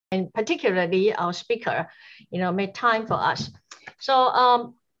and particularly our speaker, made time for us.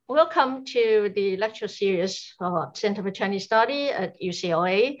 So welcome to the lecture series for Center for Chinese Study at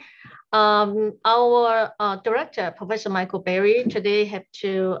UCLA. Our director, Professor Michael Berry, today had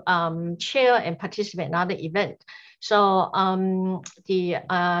to chair and participate in another event. So to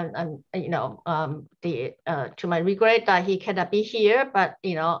my regret that he cannot be here, but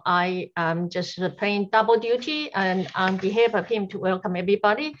I am just playing double duty, and on behalf of him to welcome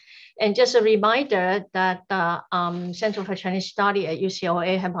everybody. And just a reminder that Center for Chinese Study at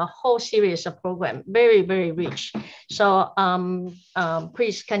UCLA have a whole series of programs, very, very rich. So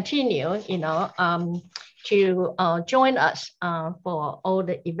please continue, to join us for all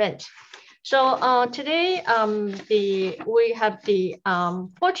the events. So today we have the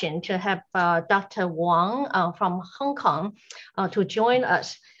fortune to have Dr. Wang from Hong Kong to join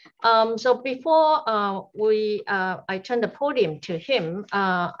us. So before I turn the podium to him,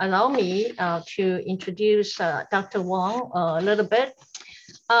 allow me to introduce Dr. Wang a little bit.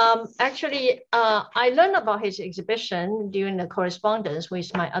 Actually, I learned about his exhibition during the correspondence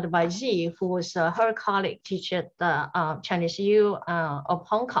with my advisee, who was her colleague teacher at the Chinese U of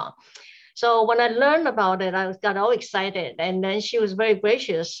Hong Kong. So when I learned about it, I got all excited, and then she was very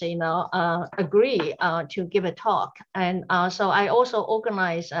gracious, agree to give a talk. And so I also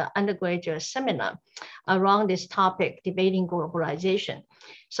organized an undergraduate seminar around this topic, debating globalization.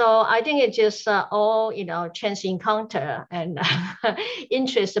 So I think it's just all, chance encounter and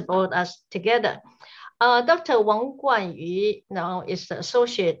interest brought us together. Dr. Wang Guanyu now is the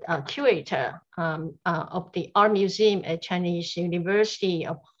Associate Curator of the Art Museum at Chinese University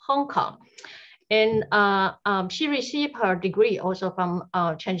of Hong Kong. And she received her degree also from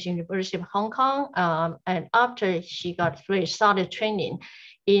Chinese University of Hong Kong. And after she got very solid training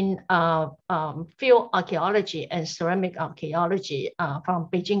in field archaeology and ceramic archaeology from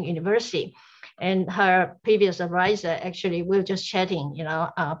Beijing University. And her previous advisor, actually, we were just chatting,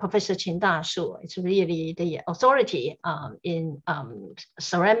 Professor Qin Dashu, it's really the authority in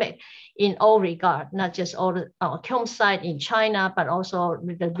ceramic in all regard, not just all the kiln site in China, but also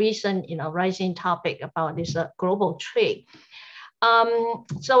the recent, rising topic about this global trade.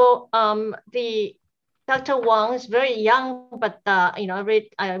 Dr. Wang is very young, but when I read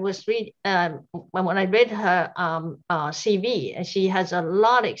her CV, and she has a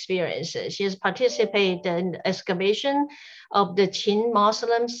lot of experience. She has participated in the excavation of the Qin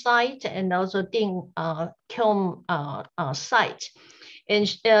mausoleum site and also Ding kiln site. And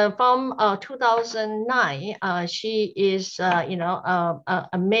from 2009, she is, a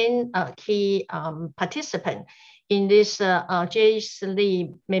main key participant in this J.S.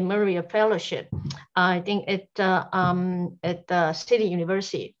 Lee Memorial Fellowship, I think at the City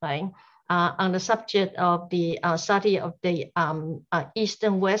University, right? On the subject of the study of the East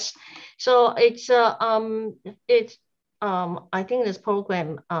and West. So it's I think this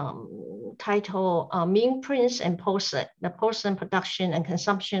program titled Ming, Prince and Porcelain, the porcelain production and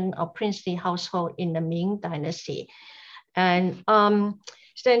consumption of princely household in the Ming Dynasty. And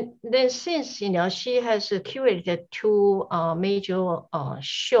then since, she has curated two major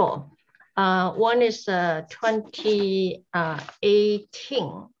shows. One is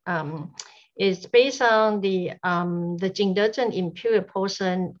 2018. It's based on the Jingdezhen Imperial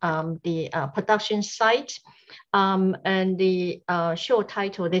Porcelain, the production site, and the show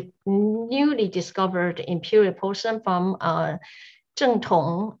title, The Newly Discovered Imperial Porcelain from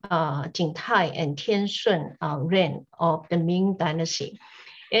Zhengtong, Jingtai, and Tianshun reign of the Ming Dynasty.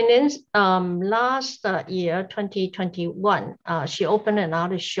 And then last year, 2021, she opened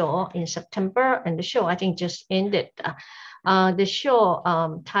another show in September, and the show, I think, just ended. The show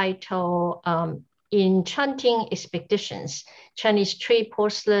titled Enchanting Expeditions, Chinese Trade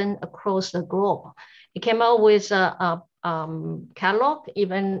Porcelain Across the Globe. It came out with a catalog.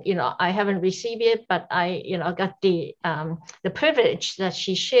 Even, I haven't received it, but I, got the privilege that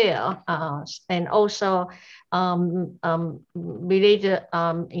she shared, and also related,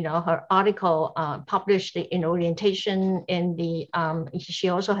 her article published in Orientation, and she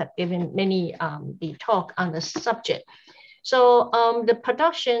also had given many the talk on the subject. So the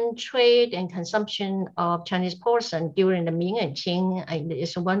production, trade, and consumption of Chinese porcelain during the Ming and Qing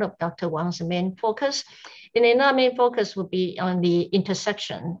is one of Dr. Wang's main focus. And another main focus would be on the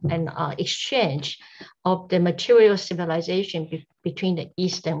intersection and exchange of the material civilization between the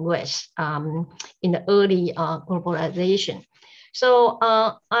East and West in the early globalization. So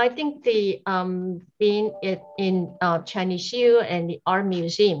I think the being in Chinese U and the Art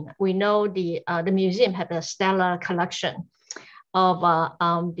Museum, we know the museum had a stellar collection of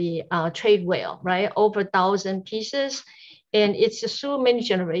the trade whale, right? Over 1,000 pieces. And it's through many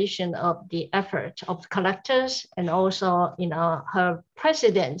generations of the effort of collectors and also, her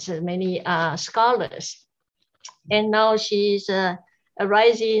presidents, many scholars. And now she's a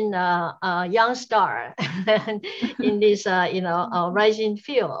rising young star in this, rising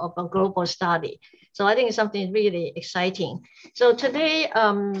field of a global study. So I think it's something really exciting. So today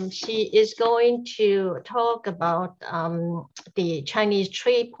she is going to talk about the Chinese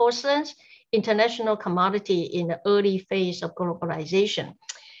trade porcelains, international commodity in the early phase of globalization.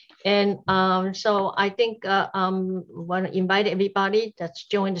 And so I think want to invite everybody that's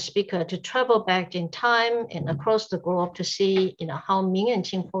joined the speaker to travel back in time and across the globe to see, how Ming and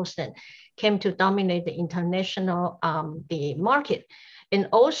Qing porcelain came to dominate the international the market. And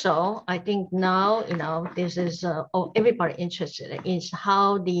also, I think now, this is everybody interested in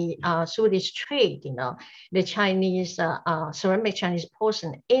how the through this trade, the Chinese ceramic Chinese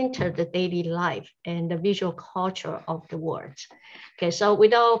porcelain entered the daily life and the visual culture of the world. Okay, so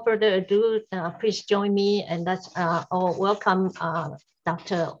without further ado, please join me and let's all welcome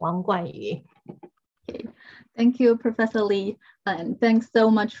Dr. Wang Guanyu. Okay. Thank you, Professor Li, and thanks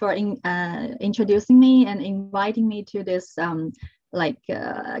so much for introducing me and inviting me to this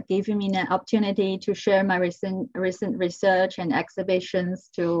giving me an opportunity to share my recent research and exhibitions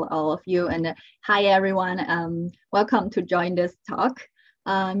to all of you. And hi, everyone. Welcome to join this talk.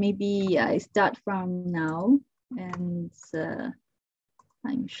 Maybe I start from now, and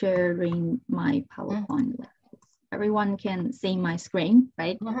I'm sharing my PowerPoint. Everyone can see my screen,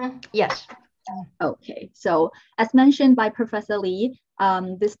 right? Yes. Okay, so as mentioned by Professor Li,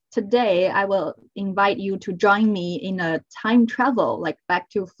 today I will invite you to join me in a time travel, like back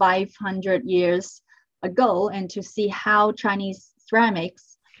to 500 years ago, and to see how Chinese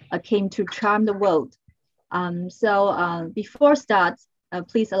ceramics came to charm the world. Before start,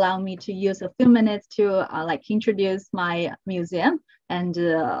 please allow me to use a few minutes to introduce my museum and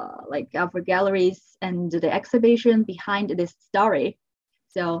our galleries and the exhibition behind this story.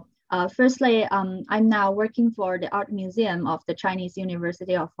 So firstly, I'm now working for the Art Museum of the Chinese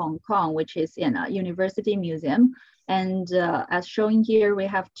University of Hong Kong, which is in a university museum. And as shown here, we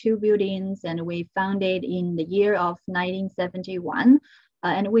have 2 buildings, and we founded in the year of 1971.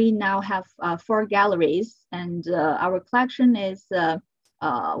 And we now have 4 galleries, and our collection is,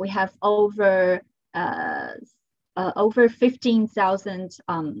 we have over 15,000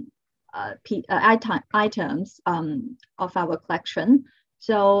 items of our collection.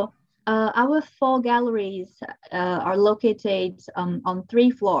 So our 4 galleries are located on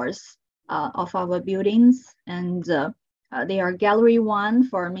 3 floors of our buildings, and they are Gallery 1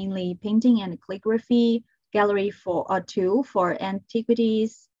 for mainly painting and calligraphy, Gallery 2 for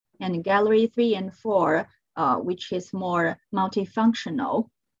Antiquities, and Gallery 3 and 4, which is more multifunctional.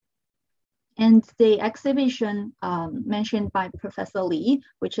 And the exhibition mentioned by Professor Li,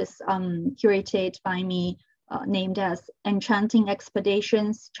 which is curated by me, named as Enchanting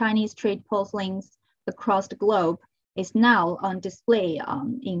Expeditions, Chinese Trade Porcelains Across the Globe, is now on display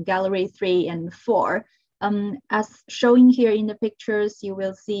in Gallery 3 and 4. As showing here in the pictures, you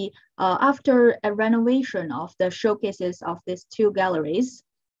will see after a renovation of the showcases of these 2 galleries,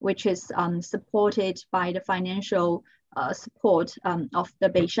 which is supported by the financial support of the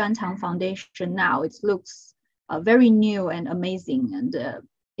Beishan Foundation now, it looks very new and amazing, and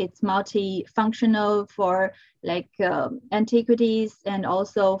it's multifunctional for antiquities and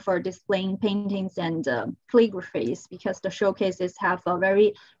also for displaying paintings and calligraphies, because the showcases have a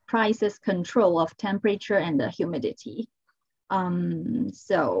very precise control of temperature and humidity. This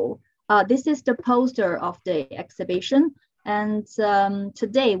is the poster of the exhibition, and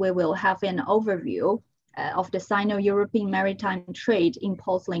today we will have an overview of the Sino-European maritime trade in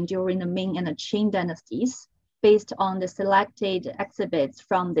porcelain during the Ming and the Qing dynasties, based on the selected exhibits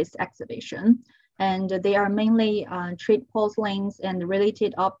from this exhibition. And they are mainly trade porcelains and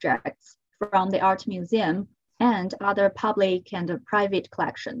related objects from the Art Museum and other public and private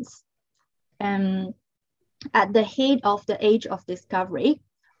collections. And at the height of the Age of Discovery,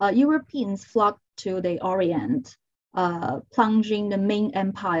 Europeans flocked to the Orient, plunging the Ming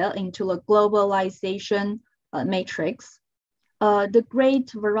Empire into a globalization matrix. The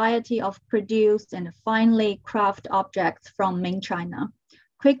great variety of produced and finely crafted objects from Ming China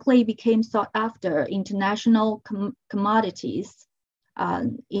quickly became sought after international commodities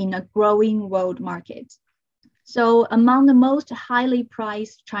in a growing world market. So among the most highly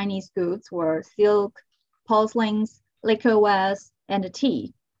priced Chinese goods were silk, porcelains, lacquerwares, and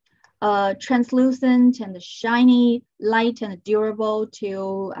tea. Translucent and shiny, light and durable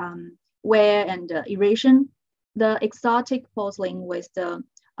to wear and erosion. The exotic porcelain with the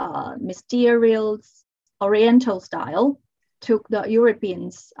mysterious Oriental style, took the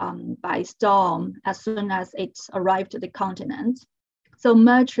Europeans by storm as soon as it arrived to the continent. So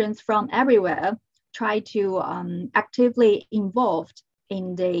merchants from everywhere tried to actively involved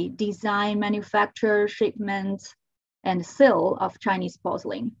in the design, manufacture, shipment, and sale of Chinese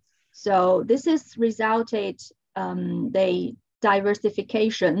porcelain. So this has resulted the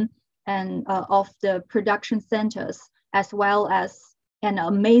diversification and of the production centers, as well as an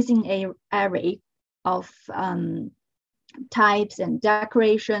amazing array of types and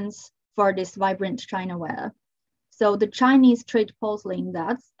decorations for this vibrant Chinaware. So the Chinese trade porcelain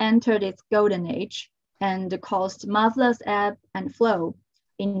thus entered its golden age and caused marvelous ebb and flow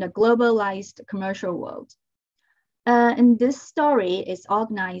in the globalized commercial world. And this story is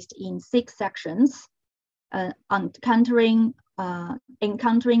organized in 6 sections, encountering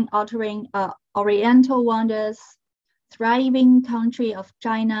Oriental wonders, thriving country of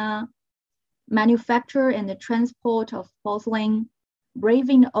China, manufacture and the transport of porcelain,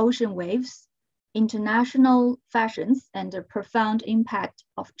 braving the ocean waves, international fashions, and the profound impact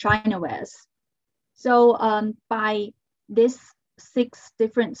of Chinawares. So by these 6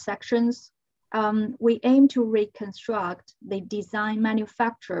 different sections, we aim to reconstruct the design,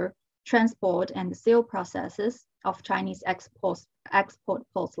 manufacture, transport, and sale processes of Chinese export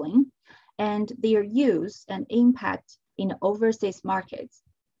porcelain and their use and impact in overseas markets,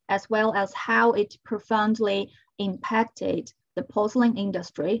 as well as how it profoundly impacted the porcelain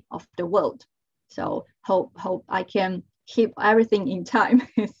industry of the world. So hope I can keep everything in time.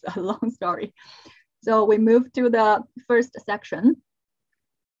 It's a long story. So we move to the first section.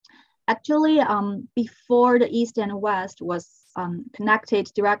 Actually, before the East and West was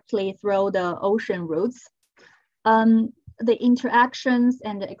connected directly through the ocean routes, the interactions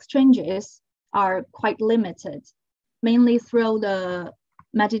and the exchanges are quite limited, mainly through the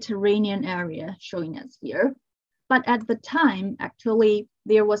Mediterranean area showing us here. But at the time, actually,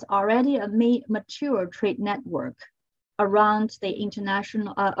 there was already a mature trade network around the Indian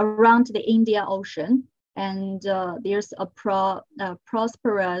Ocean, and there's a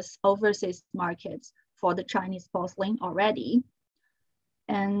prosperous overseas market for the Chinese porcelain already.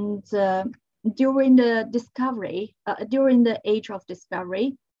 And during the age of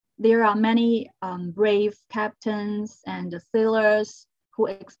discovery, there are many brave captains and sailors who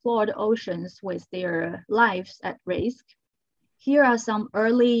explored oceans with their lives at risk. Here are some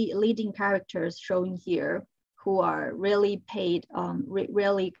early leading characters showing here who are really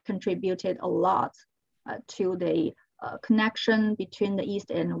really contributed a lot to the connection between the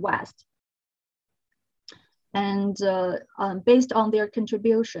East and West. And based on their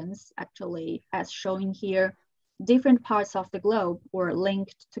contributions, actually, as shown here, different parts of the globe were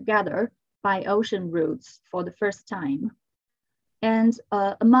linked together by ocean routes for the first time. And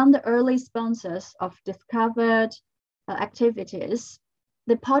among the early sponsors of discovered activities,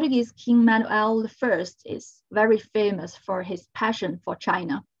 the Portuguese King Manuel I is very famous for his passion for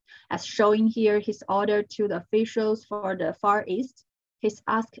China. As showing here, his order to the officials for the Far East, he's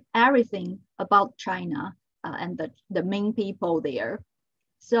asked everything about China and the Ming people there.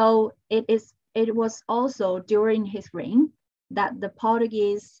 So it was also during his reign that the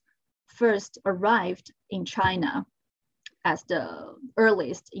Portuguese first arrived in China as the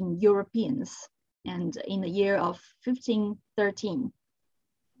earliest in Europeans, and in the year of 1513.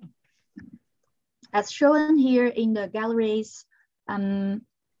 As shown here in the galleries,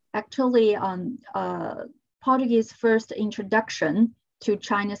 actually Portuguese first introduction to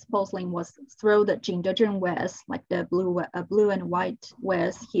Chinese porcelain was through the Jingdezhen wares, like the blue and white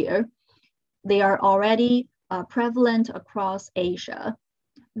wares here. They are already prevalent across Asia.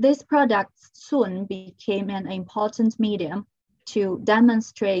 These products soon became an important medium to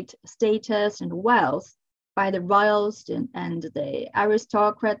demonstrate status and wealth by the royals and the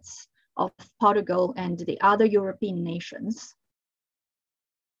aristocrats of Portugal and the other European nations.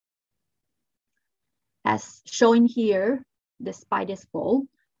 As shown here, despite this bowl,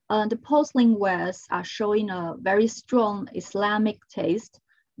 the porcelain wares are showing a very strong Islamic taste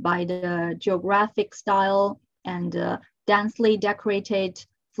by the geographic style and densely decorated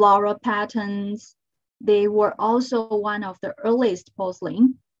floral patterns. They were also one of the earliest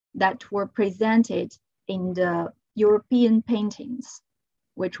porcelain that were presented in the European paintings,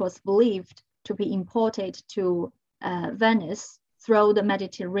 which was believed to be imported to Venice through the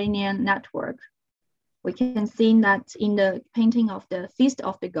Mediterranean network. We can see that in the painting of the Feast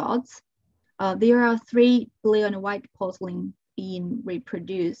of the Gods, there are 3 blue and white porcelain being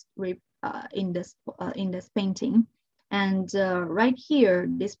reproduced in this painting. And right here,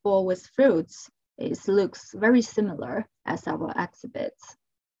 this bowl with fruits looks very similar as our exhibits.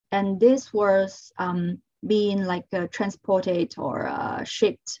 And this was being like transported or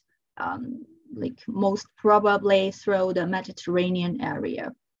shipped, like most probably through the Mediterranean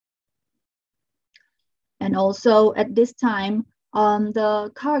area. And also at this time,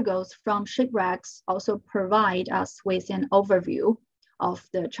 the cargoes from shipwrecks also provide us with an overview of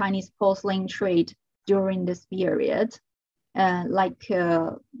the Chinese porcelain trade during this period.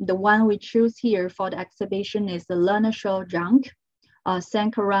 The one we choose here for the exhibition is the Lerner Shoal junk,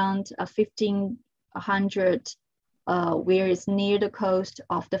 sank around 1500, where it's near the coast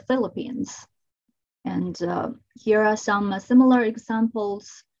of the Philippines. And here are some similar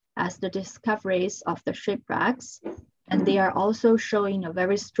examples as the discoveries of the shipwrecks. And they are also showing a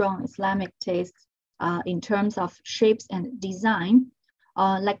very strong Islamic taste in terms of shapes and design.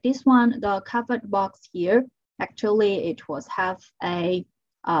 Like this one, the covered box here, actually it was have a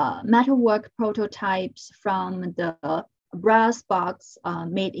metalwork prototypes from the brass box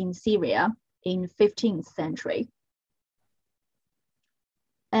made in Syria in 15th century.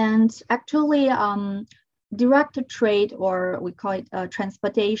 And actually, direct trade, or we call it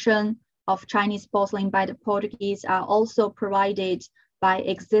transportation of Chinese porcelain by the Portuguese, are also provided by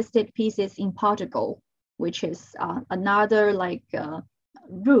existing pieces in Portugal, which is another like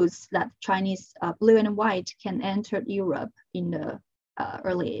routes that Chinese blue and white can enter Europe in the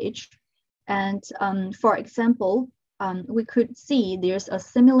early age. And for example, we could see there's a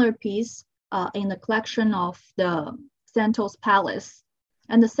similar piece in the collection of the Santos Palace.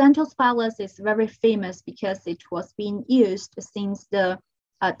 And the Santos Palace is very famous because it was being used since the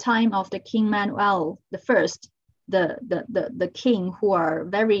time of the King Manuel I, the king who are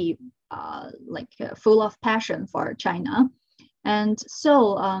very full of passion for China. And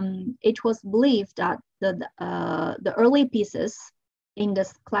so it was believed that the early pieces in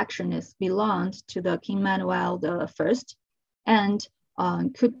this collection belonged to the King Manuel I and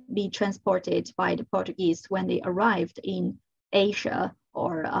could be transported by the Portuguese when they arrived in Asia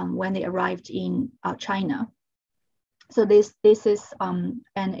or when they arrived in China. So this is an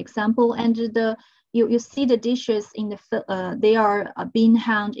example, and you see the dishes in the they are being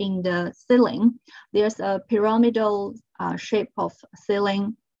hung in the ceiling. There's a pyramidal shape of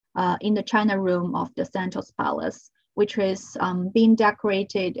ceiling in the China room of the Santos Palace, which is being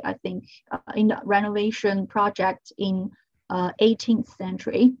decorated, I think, in the renovation project in 18th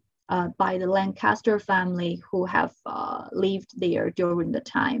century by the Lancaster family who have lived there during the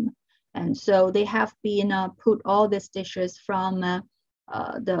time. And so they have been put all these dishes from the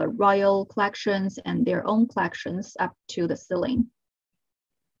royal collections and their own collections up to the ceiling.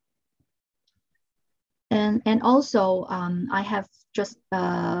 And also, I have just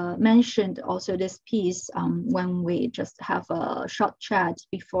mentioned also this piece when we just have a short chat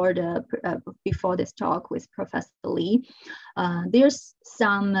before this talk with Professor Li. There's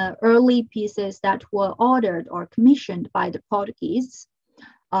some early pieces that were ordered or commissioned by the Portuguese.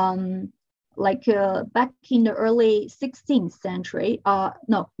 Back in the early 16th century,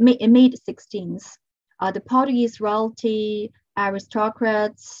 mid 16th, the Portuguese royalty,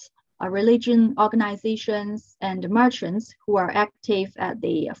 aristocrats, religion organizations, and merchants who are active at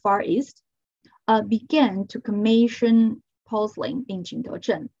the Far East began to commission porcelain in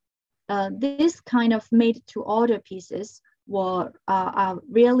Jingdezhen. This kind of made-to-order pieces are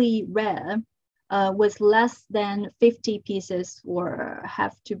really rare, with less than 50 pieces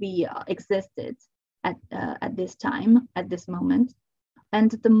have to be existed at this time, at this moment.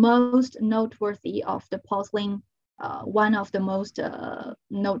 And the most noteworthy of the porcelain, one of the most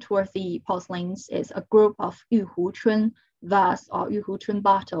noteworthy porcelains is a group of Yuhuchun vase or Yuhuchun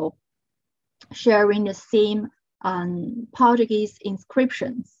bottle sharing the same Portuguese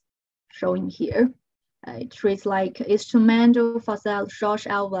inscriptions showing here. It reads like Instrumento fazer Jorge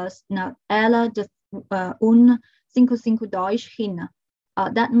Alves na era de 152 hin.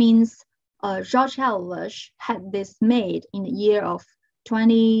 That means Jorge Alves had this made in the year of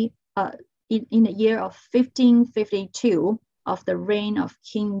 1552 of the reign of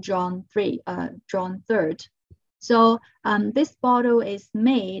King John III. So this bottle is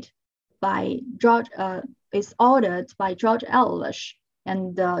made by is ordered by George Alves,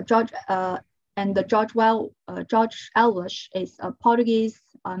 and George Alves is a Portuguese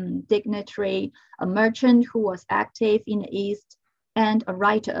dignitary, a merchant who was active in the East, and a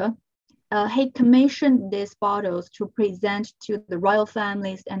writer. He commissioned these bottles to present to the royal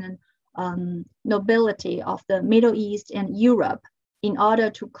families and nobility of the Middle East and Europe in order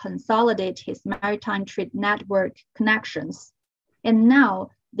to consolidate his maritime trade network connections. And now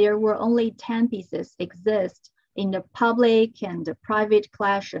there were only 10 pieces exist in the public and the private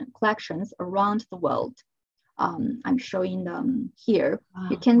collections around the world. I'm showing them here.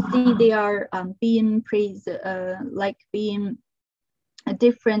 You can see they are being being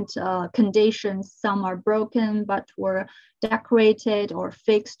different conditions. Some are broken but were decorated or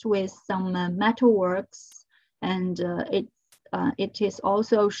fixed with some metalworks, and it is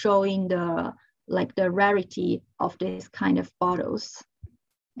also showing the rarity of this kind of bottles.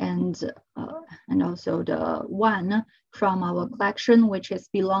 And also the one from our collection, which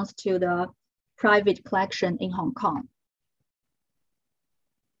belongs to the private collection in Hong Kong.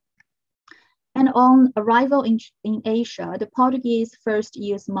 And on arrival in Asia, the Portuguese first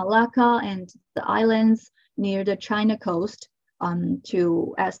used Malacca and the islands near the China coast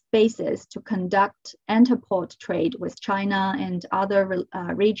as bases to conduct interport trade with China and other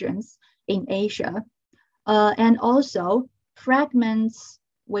regions in Asia. And also fragments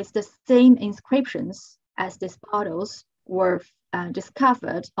with the same inscriptions as these bottles were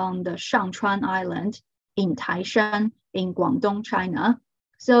discovered on the Shangchuan Island in Taishan in Guangdong, China.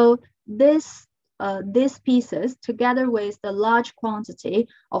 So these pieces, together with the large quantity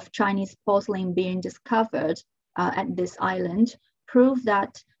of Chinese porcelain being discovered at this island, prove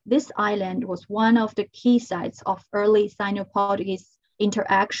that this island was one of the key sites of early Sino-Portuguese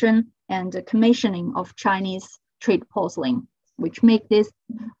interaction and commissioning of Chinese trade porcelain, which make this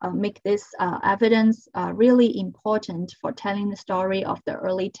evidence really important for telling the story of the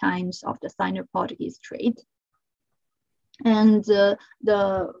early times of the Sino-Portuguese trade. And the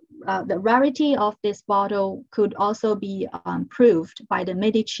rarity of this bottle could also be proved by the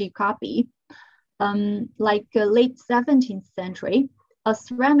Medici copy. Late 17th century, a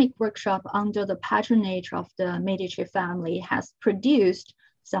ceramic workshop under the patronage of the Medici family has produced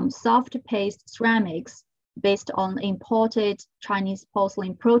some soft paste ceramics based on imported Chinese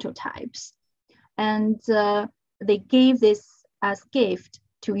porcelain prototypes. And they gave this as gift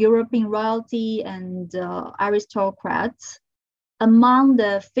to European royalty and aristocrats. Among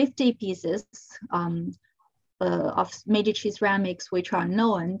the 50 pieces of Medici ceramics which are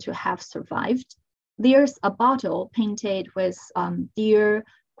known to have survived, there's a bottle painted with deer,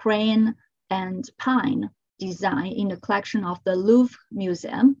 crane, and pine design in the collection of the Louvre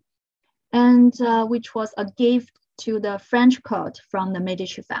Museum, and which was a gift to the French court from the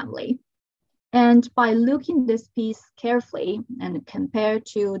Medici family. And by looking this piece carefully and compared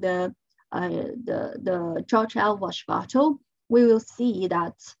to the George Elvosh bottle, we will see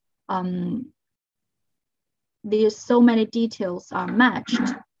that there's so many details are matched.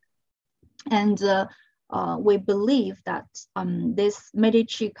 And we believe that this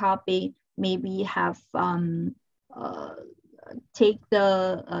Medici copy maybe have take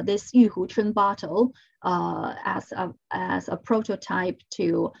this Yu Chun bottle as a prototype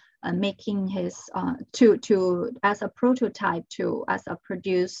to making his as a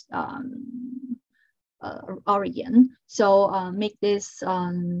produced Orient. So make this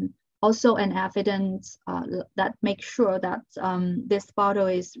also an evidence that makes sure that this bottle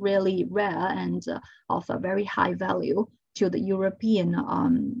is really rare and of a very high value to the European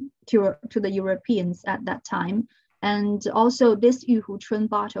to the Europeans at that time. And also this Yu Chun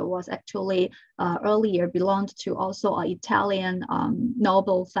bottle was actually earlier belonged to also an Italian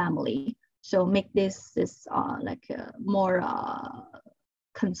noble family. So make this more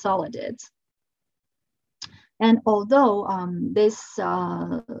consolidated. And although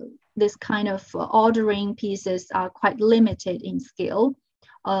this kind of ordering pieces are quite limited in scale,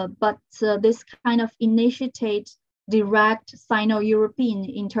 but this kind of initiate direct Sino-European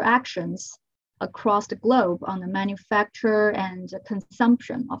interactions across the globe on the manufacture and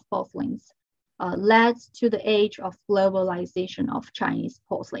consumption of porcelains led to the age of globalization of Chinese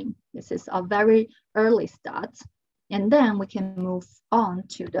porcelain. This is a very early start. And then we can move on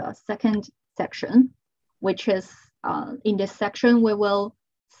to the second section, which is in this section, we will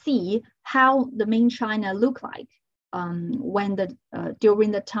see how the Ming China looked like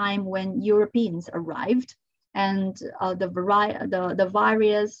during the time when Europeans arrived, and the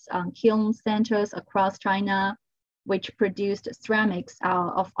various kiln centers across China, which produced ceramics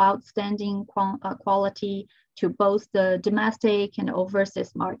of outstanding quality to both the domestic and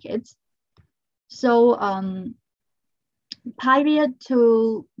overseas markets. So prior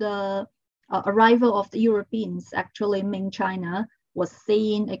to the arrival of the Europeans, actually Ming China was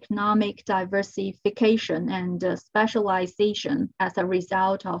seeing economic diversification and specialization as a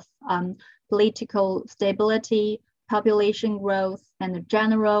result of political stability, population growth, and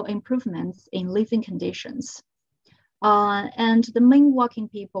general improvements in living conditions. And the Ming working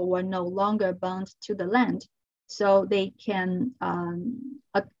people were no longer bound to the land, so they can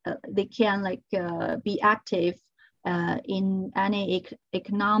be active in any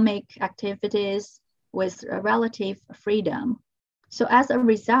economic activities with relative freedom. So as a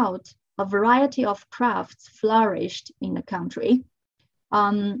result, a variety of crafts flourished in the country.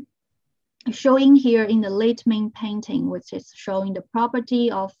 Showing here in the late Ming painting, which is showing the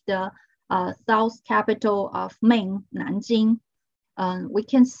property of the south capital of Ming, Nanjing. We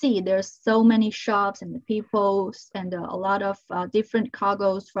can see there's so many shops and people and a lot of different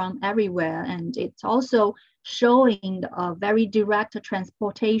cargoes from everywhere. And it's also showing a very direct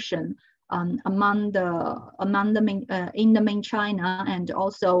transportation among the Ming, in the Ming China, and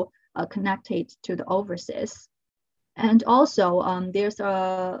also connected to the overseas. And also there's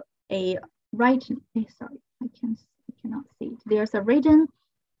a writing, sorry, I cannot see it. There's a written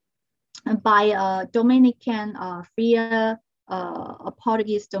by a Dominican friar, a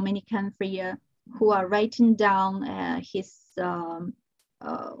Portuguese Dominican friar, who are writing down his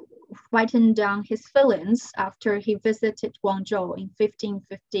feelings after he visited Guangzhou in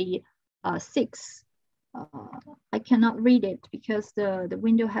 1556. I cannot read it because the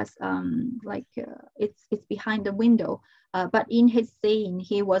window has it's behind the window. But in his saying,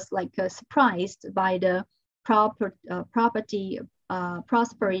 he was surprised by the prosperity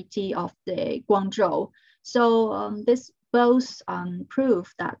of the Guangzhou. So this both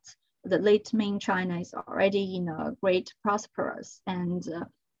prove that the late Ming China is already in a great prosperous and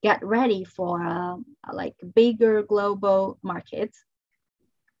get ready for bigger global markets.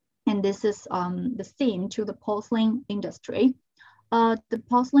 And this is the scene to the porcelain industry. The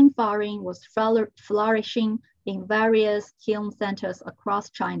porcelain firing was flourishing in various kiln centers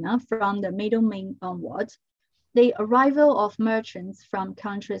across China from the Middle Ming onwards. The arrival of merchants from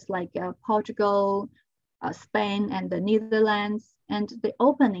countries like Portugal, Spain, and the Netherlands, and the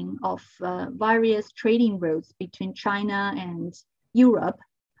opening of various trading routes between China and Europe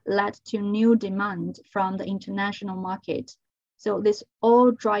led to new demand from the international market. So this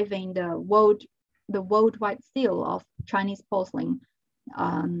all driving the worldwide sale of Chinese porcelain.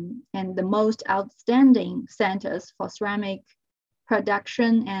 And the most outstanding centers for ceramic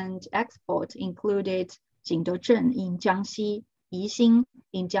production and export included Jingdezhen in Jiangxi, Yixing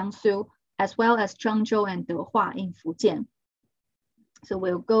in Jiangsu, as well as Zhangzhou and Dehua in Fujian. So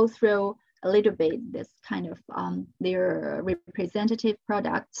we'll go through a little bit this kind of their representative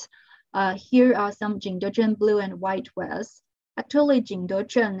products. Here are some Jingdezhen blue and white wares. Actually,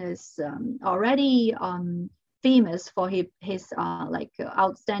 Jingdezhen is already famous for his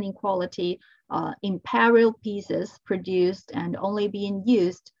outstanding quality imperial pieces produced and only being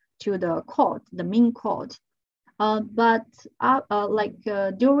used to the court, the Ming court. But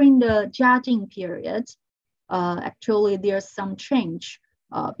during the Jiajing period, actually there's some change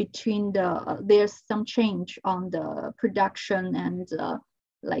there's some change on the production and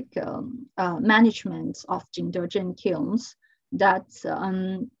management of Jingdezhen kilns. That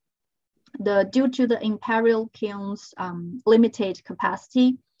due to the imperial kilns' limited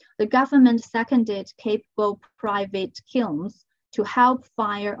capacity, the government seconded capable private kilns to help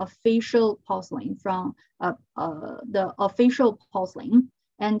fire official porcelain from the official porcelain,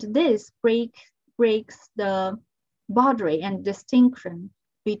 and this breaks the boundary and distinction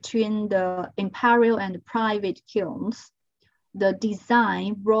between the imperial and private kilns. The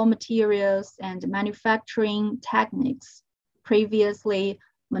design, raw materials, and manufacturing techniques previously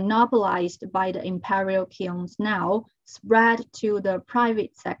monopolized by the imperial kilns now spread to the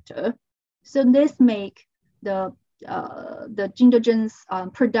private sector. So this make the Jingdezhen's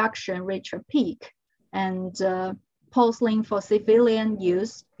production reach a peak, and porcelain for civilian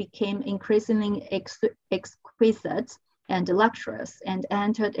use became increasingly exquisite and luxurious and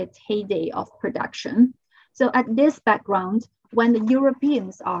entered its heyday of production. So at this background, when the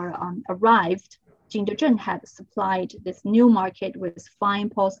Europeans arrived, Jingdezhen had supplied this new market with fine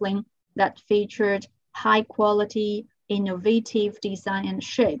porcelain that featured high quality, innovative design and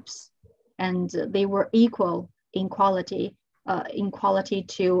shapes, and they were equal in quality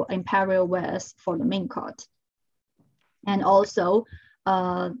to imperial wares for the Ming court. And also,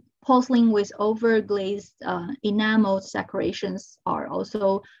 porcelain with overglazed enamel decorations are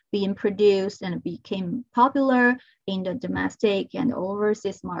also being produced and became popular in the domestic and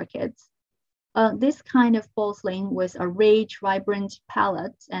overseas markets. This kind of porcelain with a rich, vibrant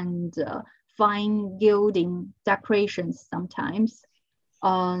palette and fine gilding decorations sometimes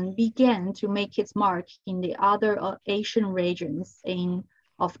began to make its mark in the other Asian regions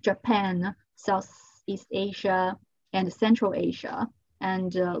of Japan, Southeast Asia, and Central Asia.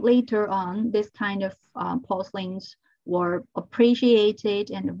 And later on, this kind of porcelains were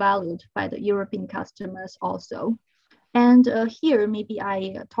appreciated and valued by the European customers also. And here, maybe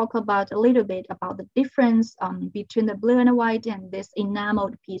I talk about a little bit about the difference between the blue and white and these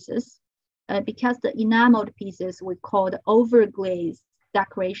enameled pieces. because the enameled pieces we call the overglazed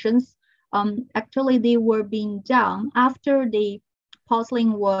decorations, actually they were being done after the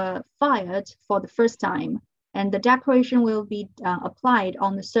porcelain were fired for the first time, and the decoration will be applied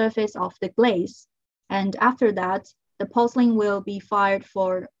on the surface of the glaze. And after that, the porcelain will be fired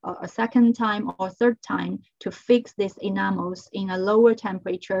for a second time or third time to fix these enamels in a lower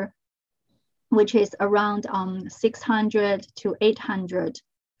temperature, which is around 600 to 800.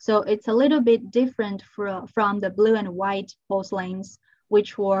 So it's a little bit different from the blue and white porcelains,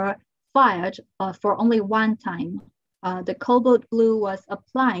 which were fired for only one time. The cobalt blue was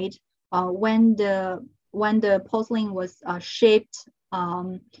applied when the porcelain was shaped.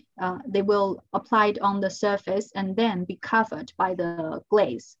 They will apply it on the surface and then be covered by the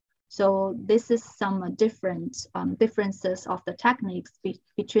glaze. So this is some differences of the techniques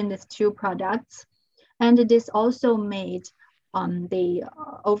between these two products. And it is also made the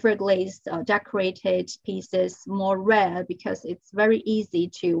overglazed decorated pieces more rare because it's very easy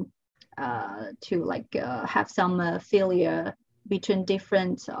to have some failure between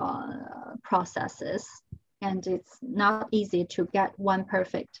different processes. And it's not easy to get one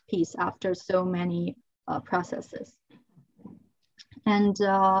perfect piece after so many processes. And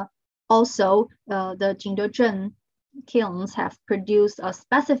also, the Jingdezhen kilns have produced a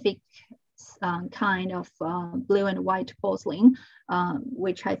specific kind of blue and white porcelain,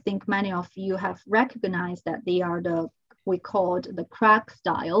 which I think many of you have recognized that they are we called the crack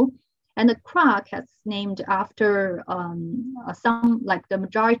style. And the crack has named after some, like the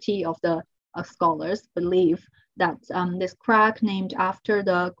majority of the scholars believe that this crack named after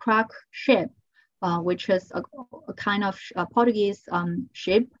the crack ship, which is a kind of Portuguese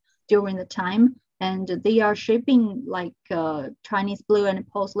ship during the time. And they are shaping like Chinese blue and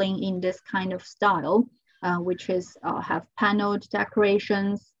porcelain in this kind of style, which is have paneled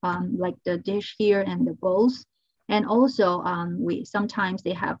decorations like the dish here and the bowls. And also sometimes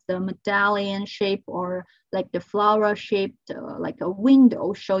they have the medallion shape or like the flower shaped like a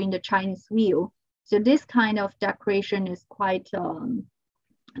window showing the Chinese view. So this kind of decoration is quite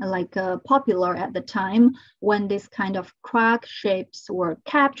popular at the time when this kind of crack shapes were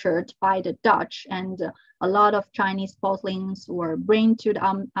captured by the Dutch, and a lot of Chinese porcelains were brought to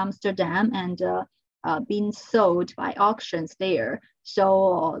Amsterdam and being sold by auctions there.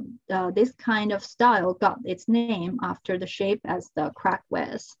 So this kind of style got its name after the shape as the crack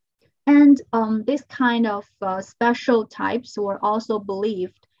was. And this kind of special types were also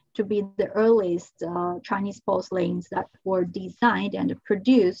believed to be the earliest Chinese porcelains that were designed and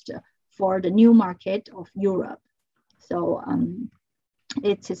produced for the new market of Europe. So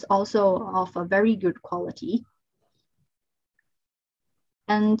it is also of a very good quality.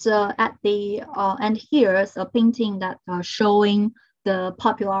 And and here's a painting that showing the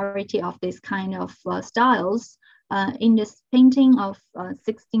popularity of this kind of styles. In this painting of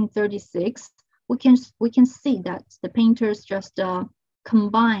 1636, we can see that the painters just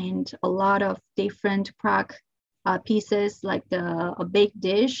combined a lot of different crack pieces, like a big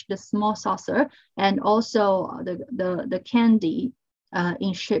dish, the small saucer, and also the candy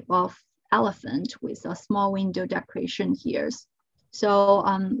in shape of elephant with a small window decoration here. So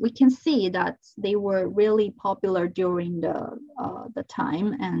we can see that they were really popular during the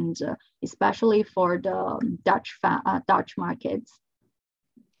time, and especially for the Dutch markets.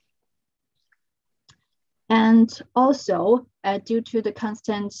 And also, due to the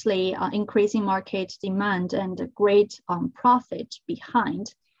constantly increasing market demand and the great profit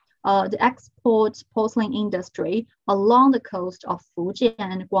behind, the export porcelain industry along the coast of Fujian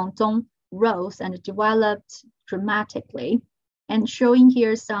and Guangdong rose and developed dramatically. And showing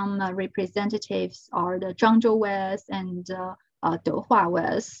here some representatives are the Zhangzhou wares and Dehua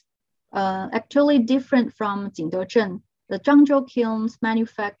wares. Actually different from Jingdezhen. The Zhangzhou kilns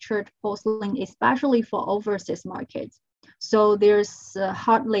manufactured porcelain especially for overseas markets. So there's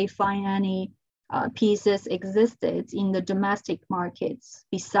hardly find any pieces existed in the domestic markets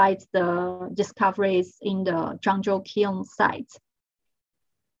besides the discoveries in the Zhangzhou kiln sites.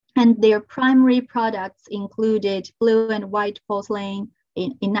 And their primary products included blue and white porcelain,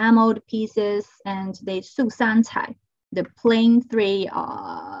 enameled pieces, and the Su San Cai, the plain three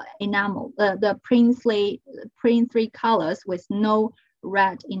enamel, the plain three colors with no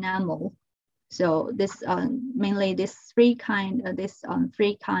red enamel. So this mainly this three kind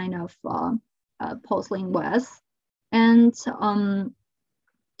of porcelain wares. And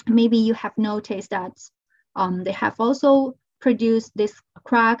maybe you have noticed that they have also produced this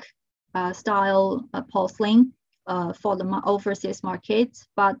crack style porcelain for the overseas markets.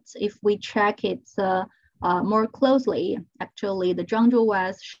 But if we check its more closely, actually, the Zhangzhou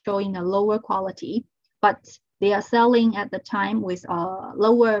West showing a lower quality, but they are selling at the time with a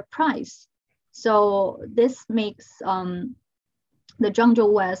lower price. So this makes the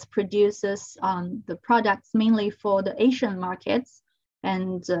Zhangzhou West produces the products mainly for the Asian markets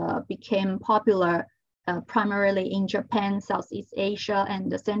and became popular primarily in Japan, Southeast Asia,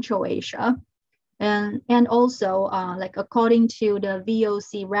 and Central Asia. And also, like according to the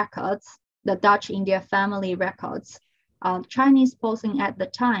VOC records, the Dutch India family records, Chinese porcelain at the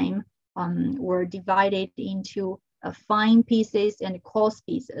time were divided into fine pieces and coarse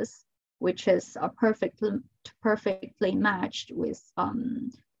pieces, which is perfectly matched with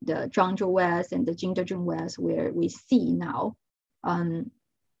the Zhangzhou West and the Jingdezhen West, where we see now. And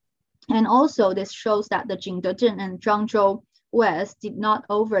also, this shows that the Jingdezhen and Zhangzhou West did not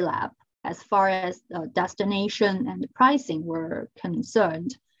overlap as far as the destination and pricing were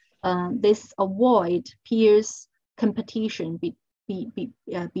concerned. This avoid peers competition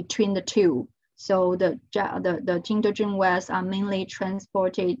between the two. So the Jingdezhen West are mainly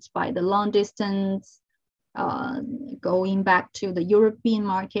transported by the long distance, going back to the European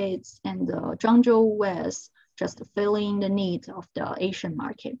markets, and the Zhangzhou West just filling the needs of the Asian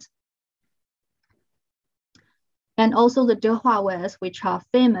market. And also the Dehua West, which are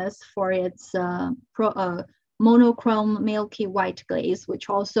famous for its monochrome milky white glaze, which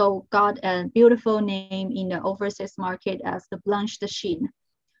also got a beautiful name in the overseas market as the plunged sheen.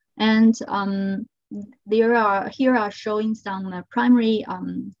 And here are showing some primary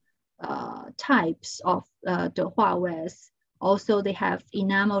types of Dehua West. Also, they have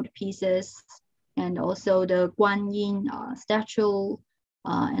enameled pieces, and also the Guanyin statue,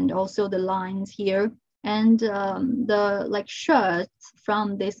 and also the lines here. And the shirts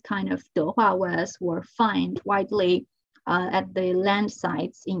from this kind of Dehua West were found widely at the land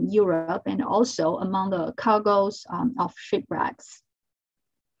sites in Europe and also among the cargoes of shipwrecks.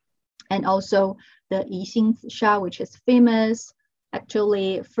 And also the Yixing Sha, which is famous,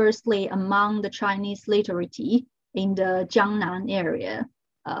 actually firstly among the Chinese literati in the Jiangnan area,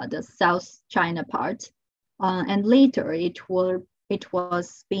 the South China part. And later it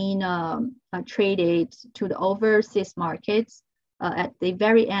was being traded to the overseas markets at the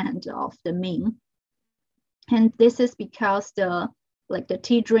very end of the Ming. And this is because the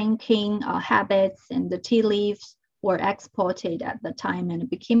tea drinking habits and the tea leaves were exported at the time and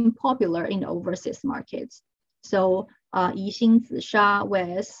became popular in the overseas markets. So Yixing Sha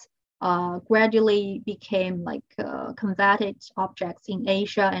West gradually became converted objects in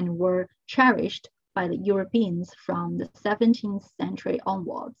Asia and were cherished by the Europeans from the 17th century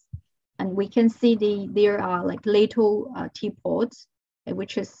onwards. And we can see there are little teapots,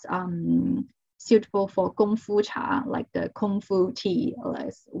 which is suitable for Gong Fu Cha, like the Kung Fu tea,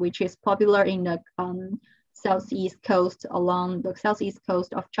 which is popular in the southeast coast, along the southeast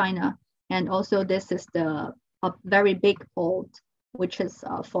coast of China. And also this is a very big pot, which is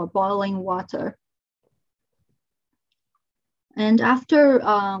for boiling water. And after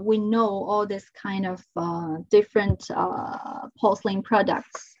we know all this kind of different porcelain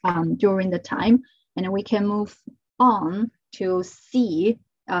products during the time, and we can move on to see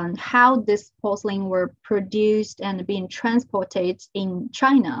how this porcelain were produced and being transported in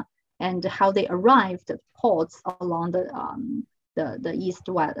China, and how they arrived at ports along the east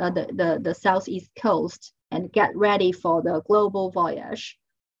west, the southeast coast, and get ready for the global voyage.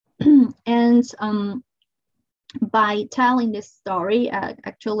 And by telling this story,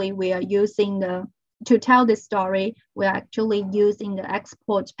 actually we are using to tell this story, we're actually using the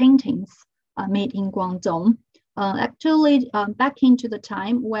export paintings made in Guangdong. Actually, back into the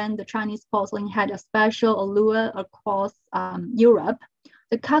time when the Chinese porcelain had a special allure across Europe,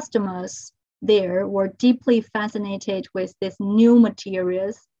 the customers there were deeply fascinated with these new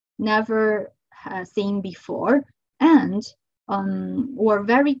materials never seen before, and were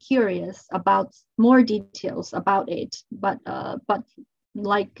very curious about more details about it. But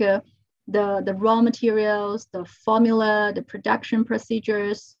the raw materials, the formula, the production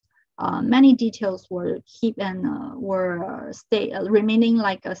procedures, many details were remaining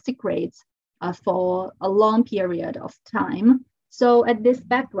like a secret for a long period of time. So at this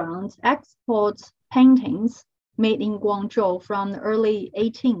background, export paintings made in Guangzhou from the early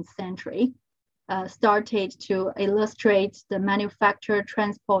 18th century started to illustrate the manufacture,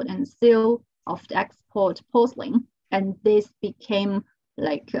 transport, and sale of the export porcelain. And this became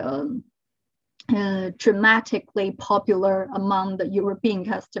dramatically popular among the European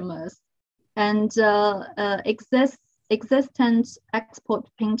customers. And existent export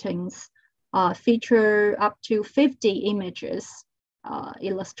paintings feature up to 50 images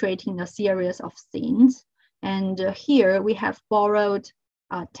illustrating a series of scenes. And here we have borrowed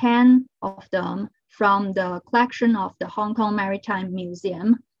 10 of them from the collection of the Hong Kong Maritime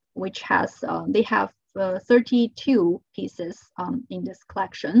Museum, which has, they have 32 pieces in this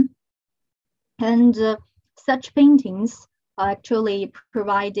collection. And such paintings actually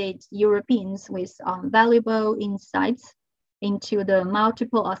provided Europeans with valuable insights into the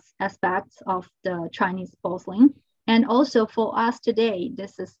multiple aspects of the Chinese porcelain. And also for us today,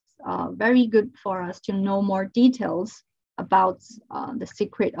 this is very good for us to know more details about the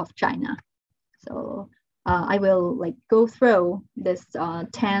secret of China. So I will go through this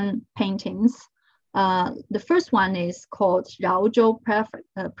 10 paintings. The first one is called Raozhou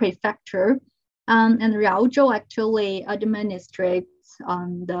Prefecture. And Raozhou actually administrates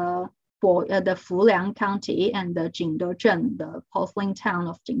the Fuliang County and the Jingdezhen, the porcelain town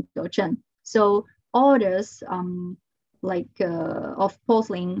of Jingdezhen. So orders of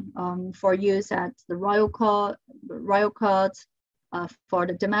porcelain for use at the royal court, for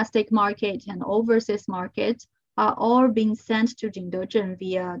the domestic market and overseas market are all being sent to Jingdezhen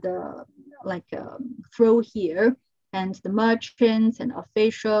via the through here, and the merchants and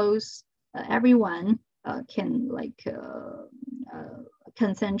officials, everyone can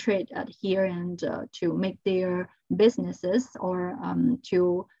concentrate at here and to make their businesses or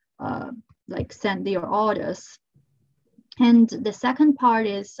to send their orders. And the second part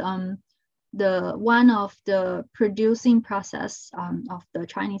is the one of the producing process of the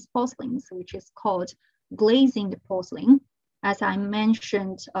Chinese porcelains, which is called glazing the porcelain. As I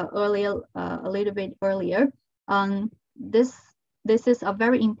mentioned earlier, a little bit earlier, this is a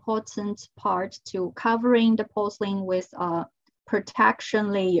very important part to covering the porcelain with a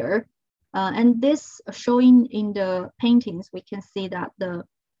protection layer. And this showing in the paintings, we can see that the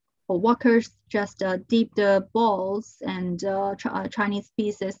workers just dip the balls and Chinese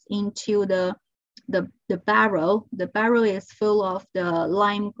pieces into the barrel. The barrel is full of the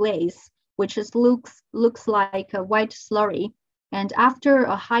lime glaze, which is looks like a white slurry. And after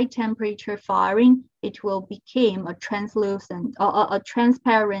a high temperature firing, it will become a translucent, a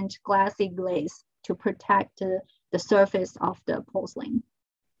transparent glassy glaze to protect the surface of the porcelain.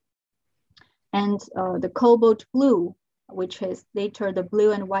 And the cobalt blue, which is later the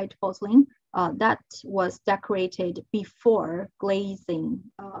blue and white porcelain, that was decorated before glazing,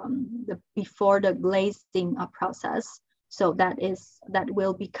 before the glazing process. So that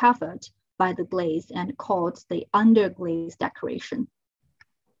will be covered by the glaze and called the underglaze decoration.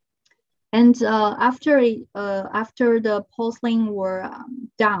 And after the porcelain were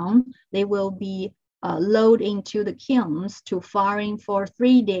down, they will be loaded into the kilns to firing for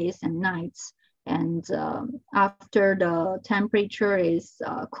 3 days and nights. And after the temperature is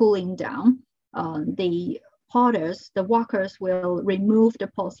cooling down, the potters, the workers will remove the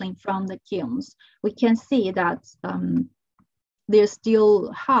porcelain from the kilns. We can see that they're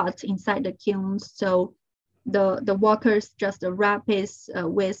still hot inside the kilns, so the workers just wrap his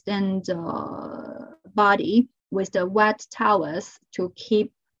waist and body with the wet towels to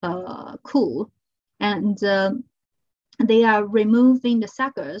keep cool. And they are removing the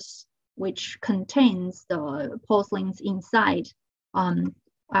suckers, which contains the porcelains inside,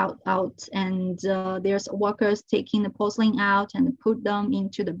 out. And there's workers taking the porcelain out and put them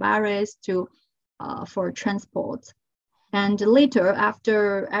into the barrels for transport. And later,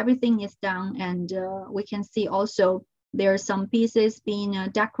 after everything is done, and we can see also there are some pieces being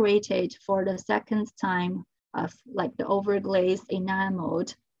decorated for the second time, like the overglazed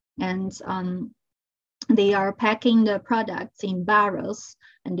enameled, and they are packing the products in barrels,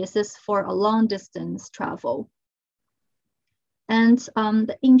 and this is for a long distance travel. And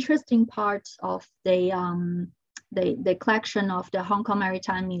the interesting part of the collection of the Hong Kong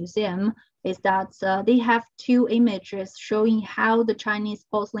Maritime Museum is that they have 2 images showing how the Chinese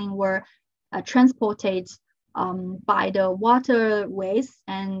porcelain were transported by the waterways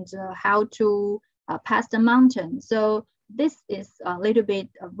and how to pass the mountain. So this is a little bit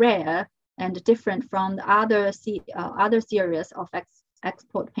rare and different from the other series of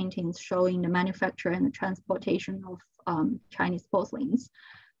export paintings showing the manufacture and the transportation of Chinese porcelains.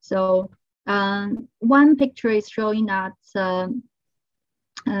 So one picture is showing that the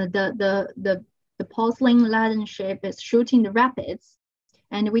porcelain laden ship is shooting the rapids,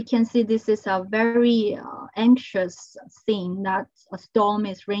 and we can see this is a very anxious scene, that a storm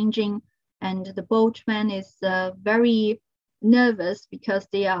is raging and the boatman is very nervous because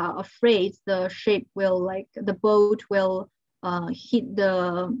they are afraid the ship will, the boat will hit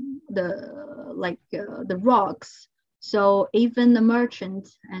the rocks. So even the merchant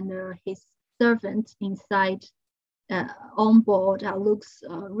and his servant inside on board looks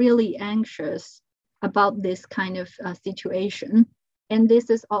really anxious. about this kind of situation. And this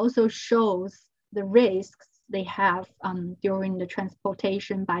is also shows the risks they have during the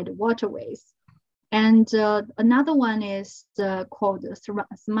transportation by the waterways. And another one is called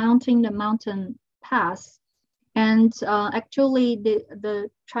Surmounting the Mountain Pass. And actually, the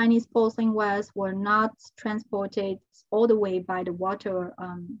Chinese porcelain wares were not transported all the way by the water,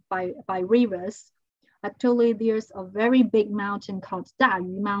 by rivers. Actually, there's a very big mountain called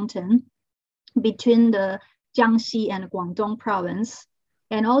Dayu Mountain between the Jiangxi and Guangdong province.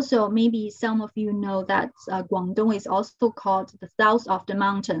 And also, maybe some of you know that Guangdong is also called the south of the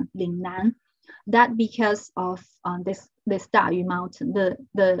mountain, Lingnan. That because of this Dayu mountain,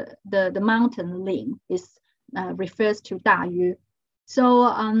 the mountain Ling is refers to Dayu. So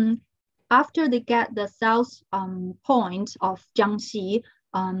after they get the south point of Jiangxi,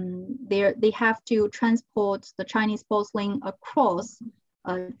 they have to transport the Chinese porcelain across,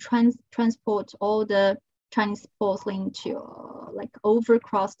 transport all the Chinese porcelain to like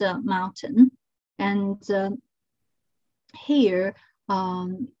overcross the mountain. And here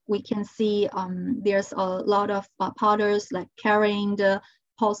we can see there's a lot of potters like carrying the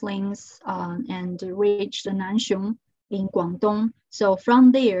porcelains and reach the Nanxiong in Guangdong. So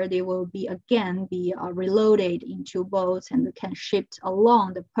from there, they will be reloaded into boats and can shipped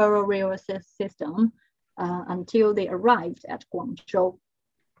along the Pearl Railway system until they arrived at Guangzhou.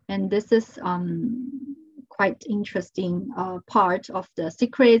 And this is quite interesting part of the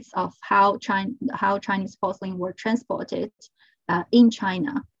secrets of how Chinese porcelain were transported in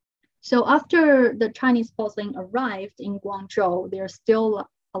China. So after the Chinese porcelain arrived in Guangzhou, there's still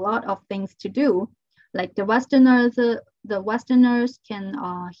a lot of things to do. Like the Westerners can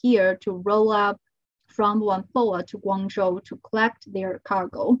here to roll up from Wanfo to Guangzhou to collect their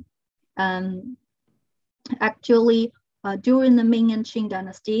cargo. Actually, during the Ming and Qing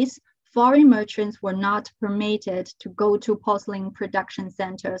Dynasties, foreign merchants were not permitted to go to porcelain production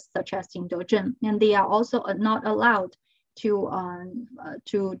centers such as Jingdezhen, and they are also not allowed to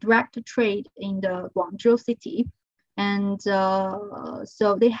direct trade in the Guangzhou city. And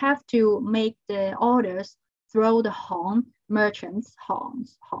so they have to make the orders through the Hong merchants,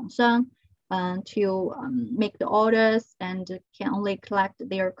 Hongshan, to make the orders and can only collect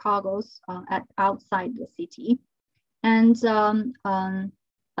their cargoes outside the city. And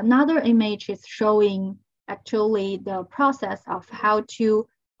another image is showing actually the process of how to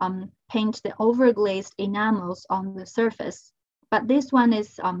paint the overglazed enamels on the surface. But this one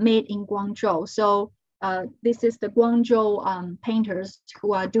is made in Guangzhou. So this is the Guangzhou painters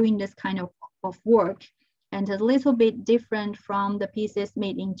who are doing this kind of work, and a little bit different from the pieces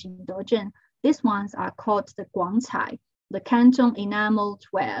made in Jingdezhen. These ones are called the Guangcai, the Canton enameled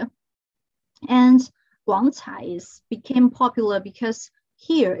ware. And Guangcai became popular because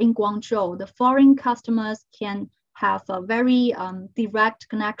here in Guangzhou, the foreign customers can have a very direct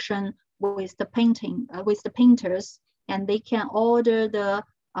connection with the painters, and they can order the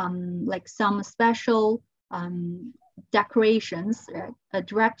like some special decorations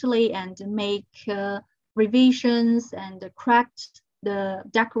directly and make revisions and correct the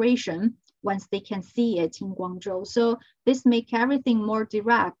decoration once they can see it in Guangzhou. So this makes everything more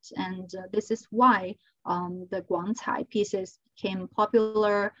direct, and this is why the Guangcai pieces became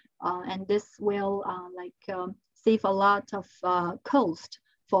popular, and this will save a lot of cost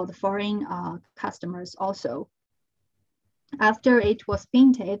for the foreign customers also. After it was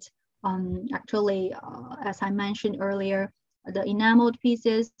painted, actually, as I mentioned earlier, the enameled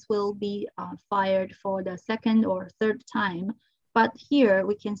pieces will be fired for the second or third time. But here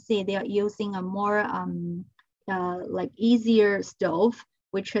we can see they are using a more like easier stove,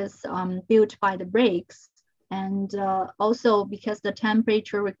 which is built by the bricks. And also because the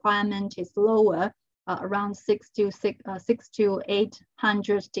temperature requirement is lower, around 600 to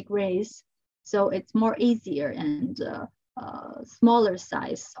 800 degrees. So it's more easier and smaller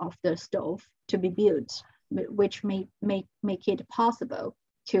size of the stove to be built, which may make it possible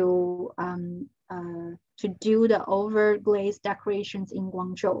to do the overglazed decorations in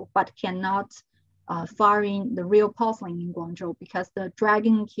Guangzhou, but cannot firing the real porcelain in Guangzhou because the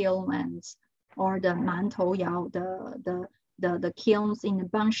dragon kiln or the mantou yao, the kilns in the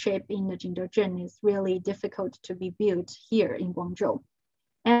bun shape in the Jingdezhen is really difficult to be built here in Guangzhou.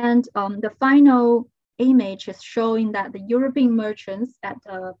 And the final image is showing that the European merchants at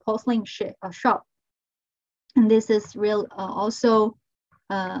a porcelain shop, and this is real also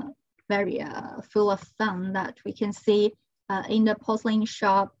very full of fun that we can see in the porcelain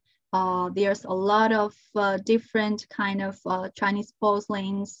shop. There's a lot of different kind of Chinese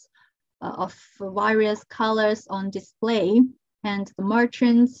porcelains of various colors on display, and the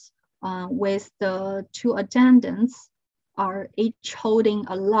merchants with the two attendants are each holding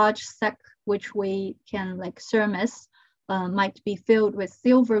a large sack, which we can like surmise might be filled with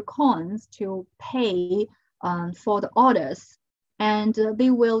silver coins to pay for the orders. And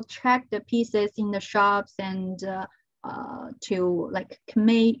they will track the pieces in the shops and to like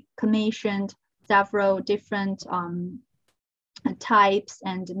commissioned several different types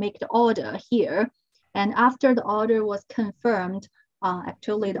and make the order here. And after the order was confirmed,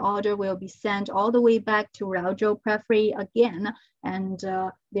 actually the order will be sent all the way back to Liaozhou Prefecture again. And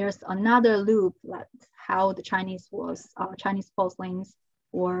there's another loop, like how the Chinese porcelains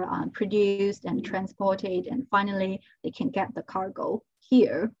were produced and transported, and finally they can get the cargo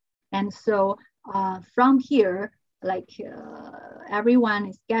here. And so from here, like everyone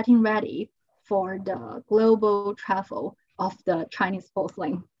is getting ready for the global travel of the Chinese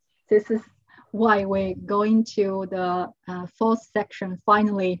porcelain. This is why we're going to the fourth section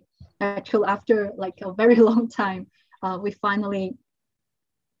finally. Actually, after like a very long time, we finally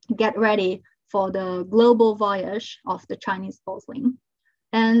get ready for the global voyage of the Chinese porcelain.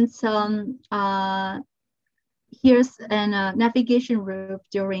 And here's a navigation route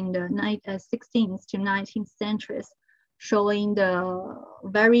during the 16th to 19th centuries, showing the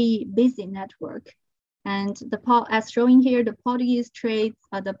very busy network. And as showing here, the Portuguese trades,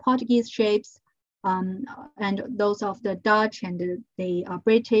 the Portuguese ships, and those of the Dutch and the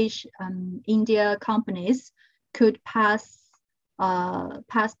British India companies could pass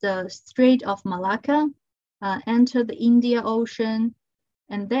the Strait of Malacca, enter the Indian Ocean,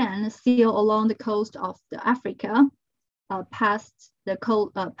 and then sail along the coast of the Africa, past the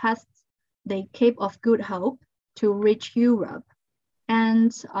Cape of Good Hope to reach Europe.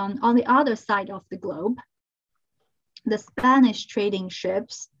 And on the other side of the globe, the Spanish trading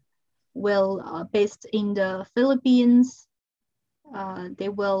ships will, based in the Philippines, they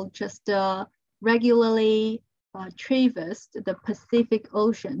will just regularly traverse the Pacific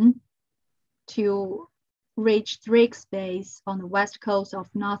Ocean to reach Drake's Base on the west coast of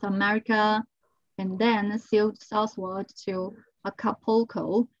North America, and then sail southward to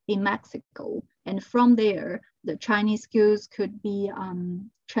Acapulco in Mexico. And from there, the Chinese goods could be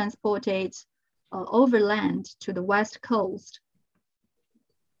transported overland to the west coast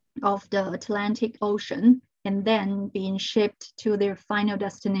of the Atlantic Ocean, and then being shipped to their final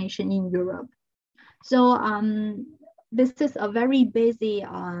destination in Europe. So this is a very busy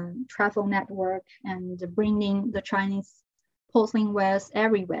travel network and bringing the Chinese porcelain wares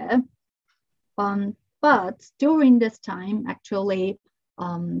everywhere. But during this time, actually,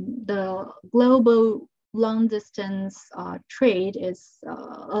 the global long distance trade is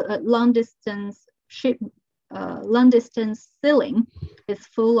long distance sailing is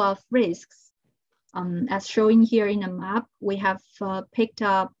full of risks. As shown here in the map, we have picked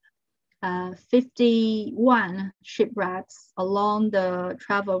up 51 shipwrecks along the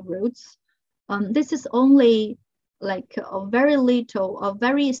travel routes. This is only like a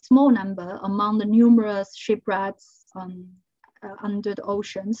very small number among the numerous shipwrecks under the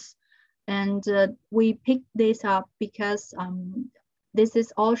oceans. And we picked this up because this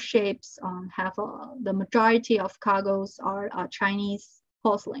is all ships have the majority of cargoes are Chinese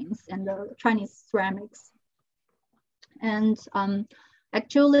porcelains and the Chinese ceramics. And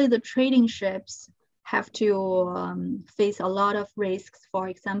actually, the trading ships have to face a lot of risks. For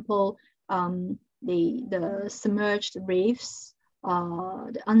example, the submerged reefs,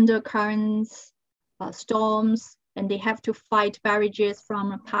 the undercurrents, storms, and they have to fight barrages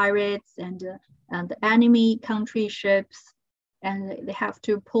from pirates and the enemy country ships, and they have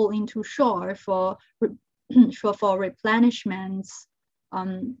to pull into shore for replenishments,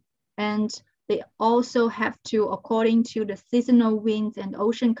 and they also have to, according to the seasonal winds and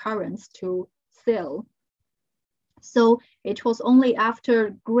ocean currents, to sail. So it was only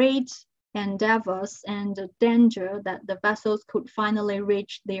after great endeavors and danger that the vessels could finally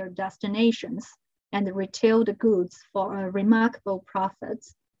reach their destinations and retail the goods for a remarkable profit.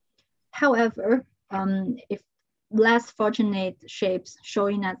 However, if less fortunate ships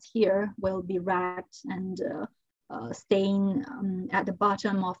showing us here will be wrecked and staying at the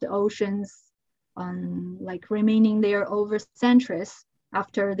bottom of the oceans, like remaining there over centuries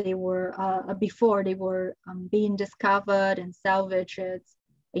after they were, before they were being discovered and salvaged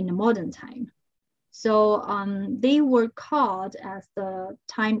in the modern time. So they were called as the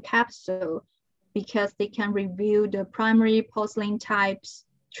time capsule because they can reveal the primary porcelain types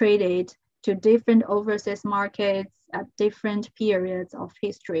traded to different overseas markets at different periods of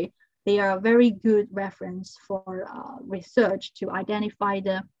history. They are a very good reference for research to identify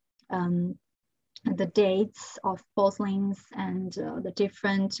the the dates of porcelains and the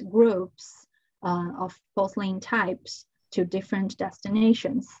different groups of porcelain types to different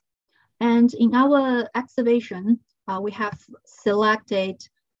destinations. And in our exhibition, we have selected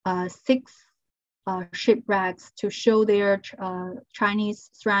 6 shipwrecks to show their Chinese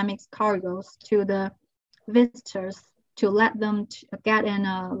ceramics cargoes to the visitors, to let them get an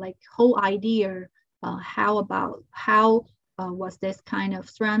like whole idea how was this kind of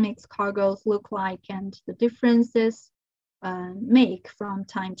ceramics cargoes look like, and the differences make from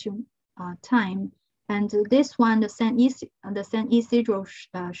time to time. And this one, the San Isidro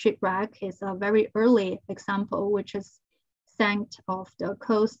shipwreck, is a very early example, which is sank off the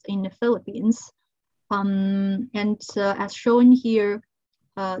coast in the Philippines. As shown here,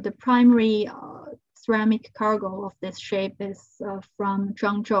 the primary ceramic cargo of this ship is from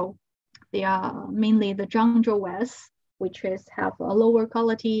Zhangzhou. They are mainly the Zhangzhou West, which have a lower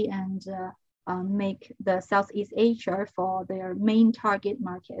quality and make the Southeast Asia for their main target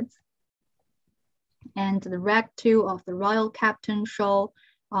markets. And the Wreck 2 of the Royal Captain Shoal,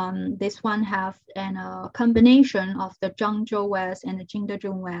 this one have a combination of the Zhangzhou West and the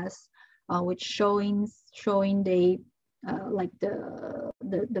Jingdezhou West, which showing the like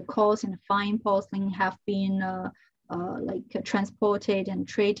the coarse and fine porcelain have been transported and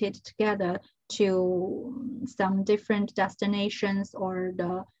traded together to some different destinations or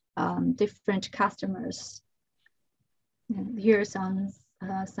the different customers. And here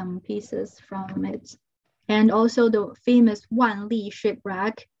are some pieces from it. And also the famous Wanli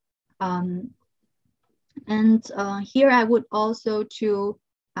shipwreck. Here I would also to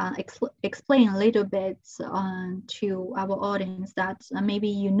explain a little bit to our audience that maybe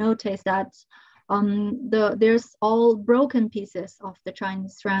you notice that there's all broken pieces of the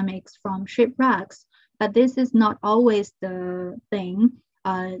Chinese ceramics from shipwrecks, but this is not always the thing.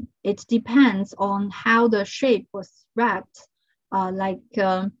 It depends on how the ship was wrecked.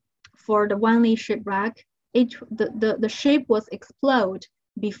 For the Wanli shipwreck, the ship was exploded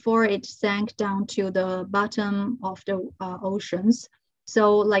before it sank down to the bottom of the oceans.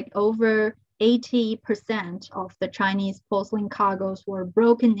 So like over 80% of the Chinese porcelain cargoes were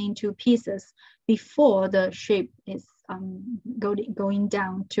broken into pieces before the ship is going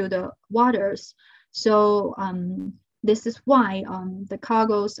down to the waters. So this is why the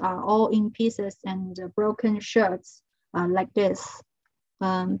cargoes are all in pieces and broken shards like this.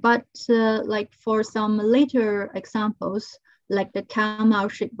 But like for some later examples, like the Camau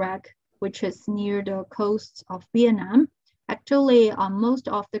shipwreck, which is near the coast of Vietnam, actually most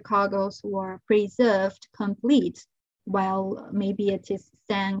of the cargoes were preserved complete, while maybe it is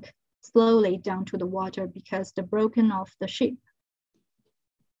sank slowly down to the water because the broken of the ship.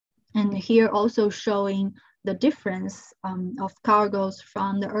 And here also showing the difference of cargoes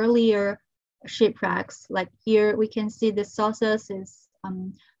from the earlier shipwrecks. Like here we can see the saucers is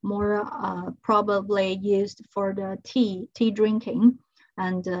more probably used for the tea drinking.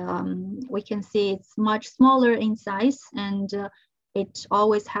 And we can see it's much smaller in size, and it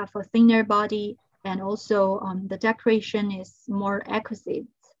always have a thinner body, and also the decoration is more exquisite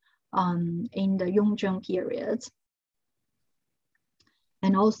in the Yongzheng period.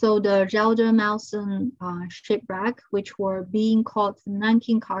 And also the Geldermalsen shipwreck, which were being called the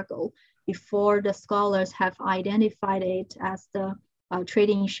Nanking cargo before the scholars have identified it as the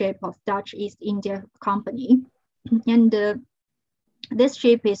trading ship of Dutch East India Company. And this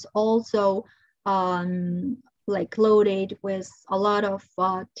ship is also like loaded with a lot of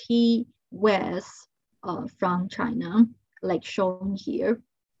tea wares from China, like shown here.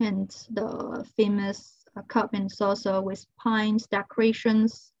 And the famous cup and saucer with pines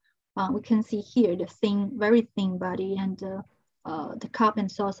decorations. We can see here the very thin body, and the cup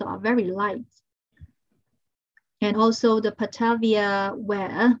and saucer are very light. And also the Batavia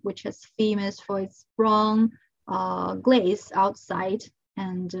ware, which is famous for its brown glaze outside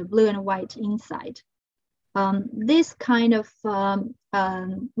and blue and white inside. This kind of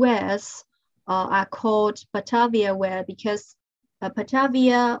wares are called Batavia ware because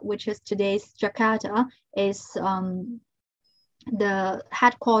Batavia, which is today's Jakarta, is the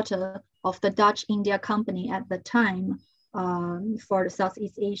headquarters of the Dutch India Company at the time for the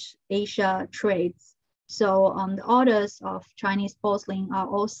Southeast Asia trades. So the orders of Chinese porcelain are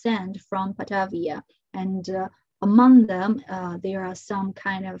all sent from Batavia, and among them there are some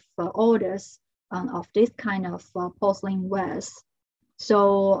kind of orders of this kind of porcelain wares.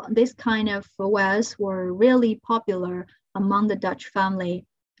 So this kind of wares were really popular among the Dutch family.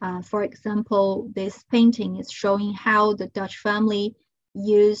 For example, this painting is showing how the Dutch family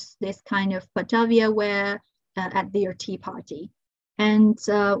used this kind of Batavia ware at their tea party. And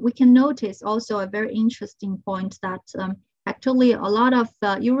we can notice also a very interesting point that actually a lot of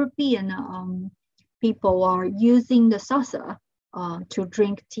European people are using the saucer to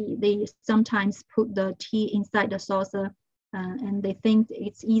drink tea. They sometimes put the tea inside the saucer and they think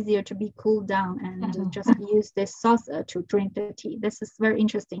it's easier to be cooled down and just use this saucer to drink the tea. This is very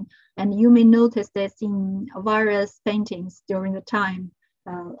interesting. And you may notice this in various paintings during the time,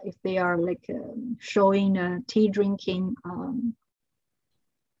 if they are like showing tea drinking.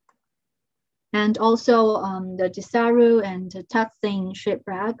 And also the Jisaru and Tatsin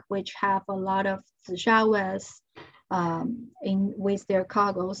shipwreck, which have a lot of zishawas with their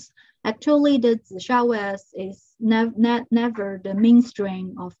cargoes. Actually, the zishawas is never the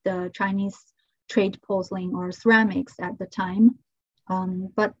mainstream of the Chinese trade porcelain or ceramics at the time,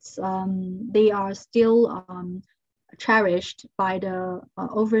 but they are still cherished by the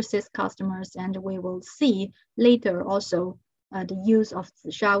overseas customers, and we will see later also the use of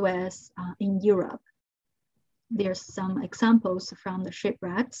zishawas in Europe. There's some examples from the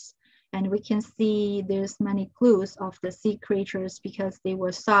shipwrecks, and we can see there's many clues of the sea creatures because they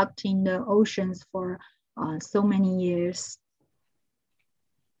were sucked in the oceans for so many years.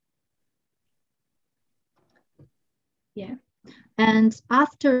 Yeah, and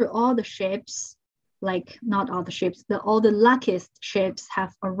after all the ships, like not all the ships, all the luckiest ships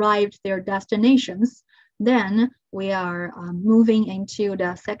have arrived their destinations, then we are moving into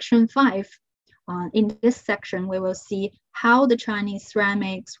the section 5. In this section, we will see how the Chinese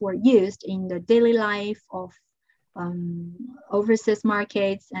ceramics were used in the daily life of overseas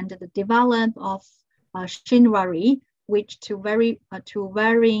markets and the development of chinoiserie, which to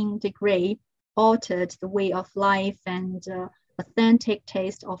varying degree altered the way of life and authentic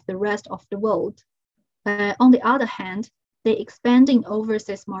taste of the rest of the world. On the other hand, the expanding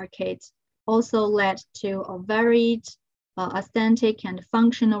overseas markets also led to a varied aesthetic and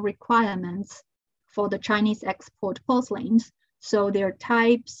functional requirements for the Chinese export porcelains. So their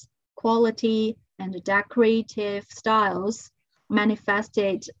types, quality, and decorative styles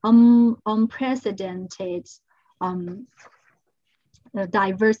manifested unprecedented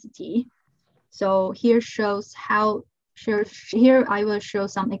diversity. So here shows how, here I will show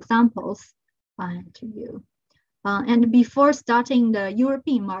some examples to you. And before starting the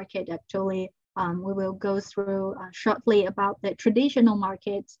European market, actually, we will go through shortly about the traditional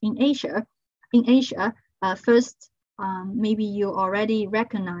markets in Asia. In Asia, first, maybe you already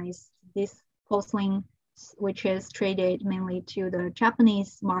recognize this porcelain, which is traded mainly to the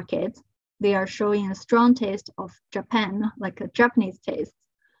Japanese market. They are showing a strong taste of Japan, like a Japanese taste.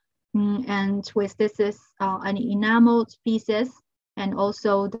 And with this is an enameled pieces and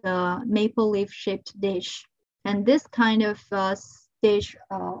also the maple leaf shaped dish. And this kind of dish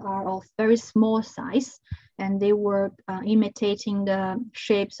are of very small size, and they were imitating the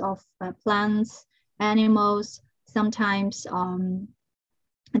shapes of plants, animals. Sometimes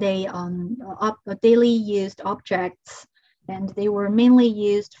they daily used objects, and they were mainly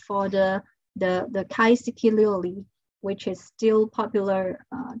used for the kaiseki lily, which is still popular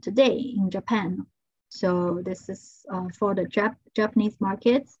today in Japan. So this is for the Japanese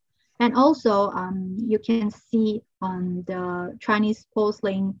markets. And also you can see the Chinese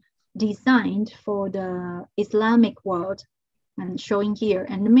porcelain designed for the Islamic world and showing here.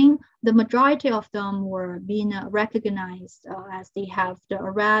 And the majority of them were being recognized as they have the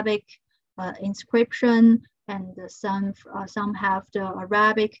Arabic inscription, and some have the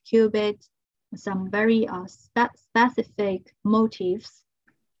Arabic cubit, some very specific motifs.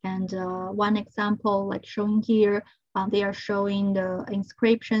 And one example like shown here, they are showing the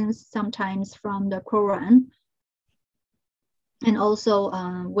inscriptions sometimes from the Quran, and also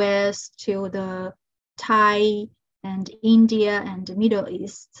west to the Thai and India and the Middle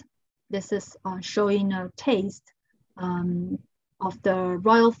East. This is showing a taste of the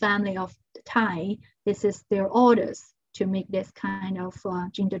royal family of the Thai. This is their orders to make this kind of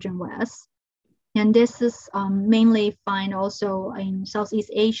West. And this is mainly found also in Southeast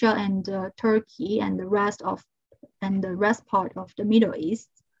Asia and Turkey and the rest part of the Middle East.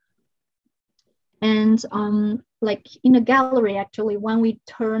 And like in the gallery, actually, when we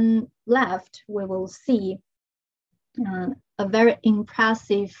turn left, we will see a very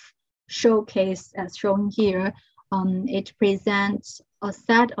impressive showcase as shown here. It presents a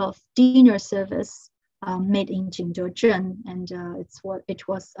set of dinner service made in Jingzhezhen, and it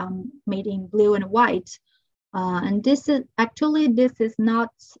was made in blue and white. And this is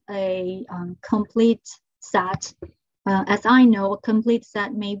not a complete set. As I know, a complete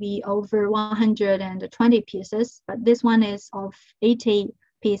set may be over 120 pieces, but this one is of 80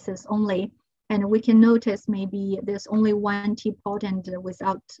 pieces only. And we can notice maybe there's only one teapot and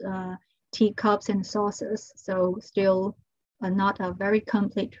without teacups and saucers. So still not a very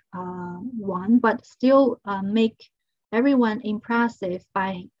complete one, but still make everyone impressive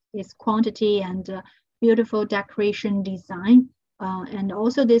by its quantity and beautiful decoration design. And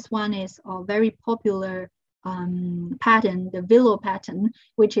also this one is a very popular pattern, the willow pattern,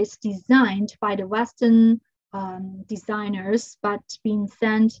 which is designed by the Western designers, but being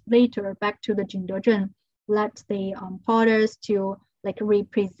sent later back to the Jingdezhen, let the potters to like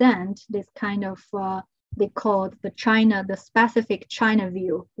represent this kind of they called the China, the specific China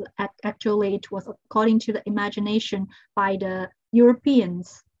view. Actually, it was according to the imagination by the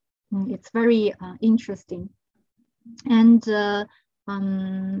Europeans. It's very interesting. And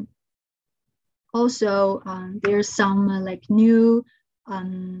also there's some like new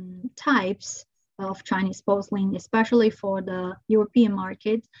types of Chinese porcelain, especially for the European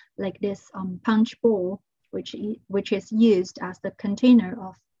market, like this punch bowl, which is used as the container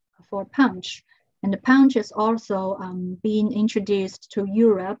for punch. And the punch is also being introduced to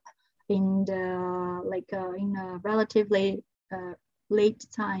Europe in the in a relatively late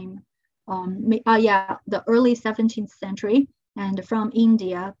time, the early 17th century, and from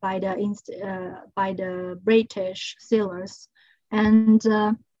India by the British sailors. And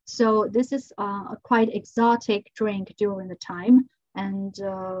so this is a quite exotic drink during the time. And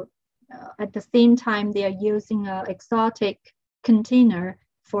at the same time, they are using an exotic container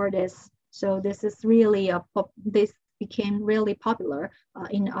for this. So this is really this became really popular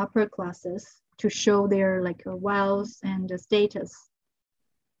in upper classes to show their like wealth and status.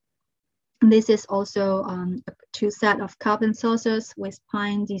 This is also two set of cup and saucers with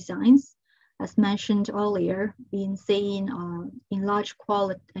pine designs, as mentioned earlier, being seen in large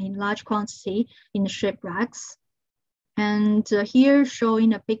quantity in the shipwrecks. And here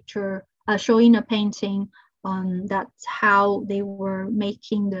showing a picture, showing a painting. That's how they were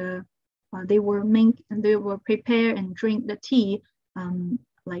making the. They were prepare and drink the tea,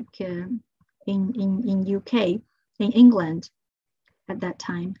 like in UK, in England, at that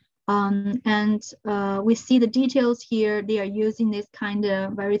time. And we see the details here. They are using this kind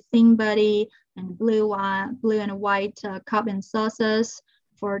of very thin body and blue and white cup and saucers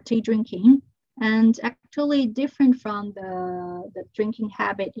for tea drinking, and actually different from the drinking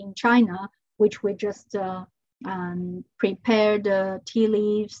habit in China, which we just prepare the tea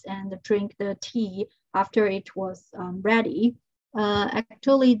leaves and drink the tea after it was ready.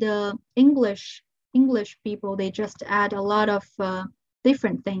 Actually, the English people, they just add a lot of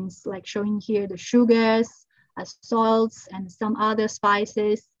different things, like showing here the sugars, salts, and some other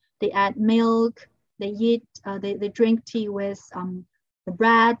spices. They add milk. They drink tea with the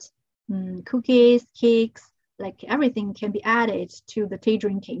bread, cookies, cakes, like everything can be added to the tea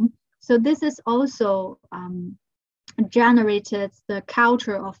drinking. So this is also generated the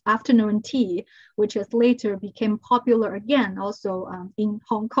culture of afternoon tea, which has later became popular again also in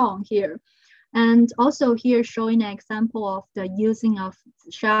Hong Kong here. And also here showing an example of the using of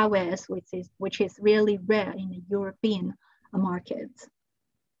showerwares, which is really rare in the European market.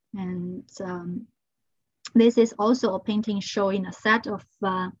 And this is also a painting showing a set of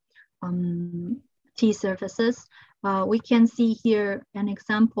tea surfaces. We can see here an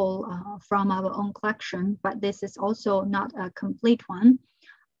example from our own collection, but this is also not a complete one.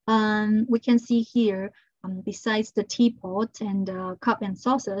 We can see here, besides the teapot and cup and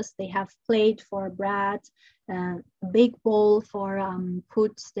saucers, they have plate for bread, a big bowl for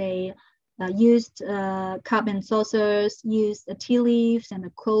put the used cup and saucers, used tea leaves and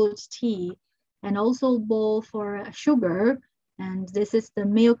the cold tea, and also bowl for sugar. And this is the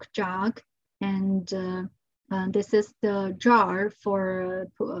milk jug, and this is the jar for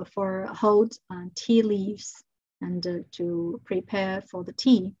hold tea leaves and to prepare for the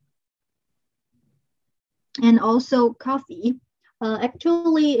tea. And also coffee.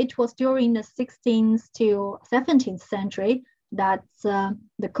 Actually, it was during the 16th to 17th century that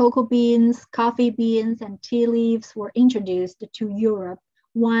the cocoa beans, coffee beans, and tea leaves were introduced to Europe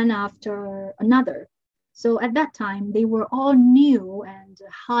one after another. So at that time, they were all new and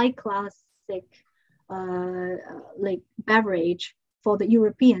high classic like beverage for the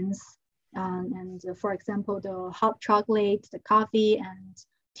Europeans. And for example, the hot chocolate, the coffee, and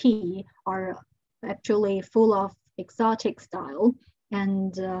tea are actually full of exotic style,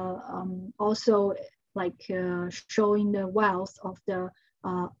 and also like showing the wealth of the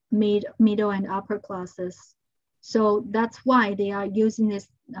middle and upper classes. So that's why they are using this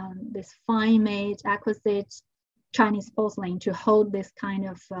fine made exquisite Chinese porcelain to hold this kind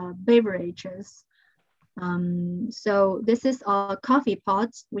of beverages. So this is a coffee pot,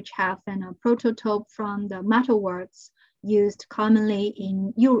 which have a prototype from the metalworks used commonly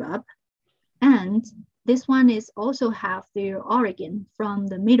in Europe. And this one is also have their origin from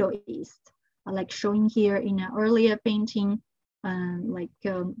the Middle East, like showing here in an earlier painting,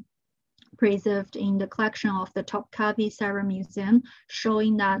 preserved in the collection of the Topkapi Sarah Museum,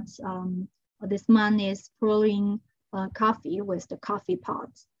 showing that this man is brewing coffee with the coffee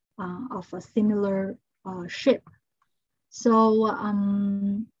pot of a similar shape. So,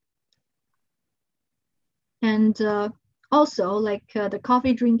 also, like the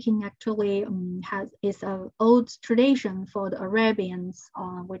coffee drinking actually is an old tradition for the Arabians,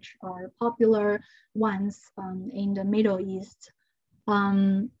 which are popular ones in the Middle East.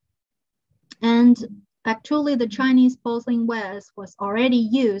 And actually, the Chinese porcelain wares was already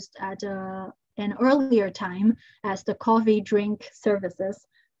used at an earlier time as the coffee drink services,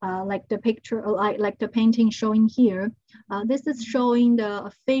 like the picture, like the painting showing here. This is showing the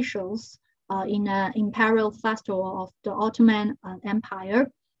officials in an imperial festival of the Ottoman Empire.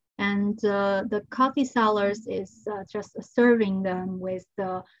 And the coffee sellers is just serving them with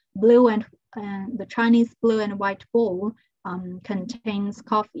the blue and the Chinese blue and white bowl contains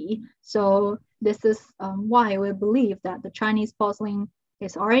coffee. So this is why we believe that the Chinese porcelain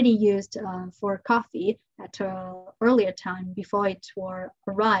is already used for coffee at an earlier time before it were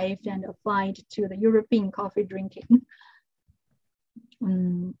arrived and applied to the European coffee drinking.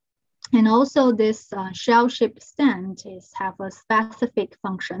 And also this shell-shaped stand have a specific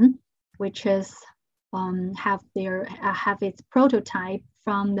function, which is have its prototype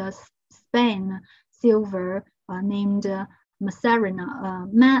from the Spain silver named Manzarina,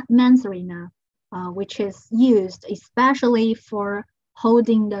 which is used especially for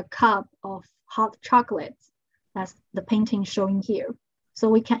holding the cup of hot chocolate, as the painting showing here. So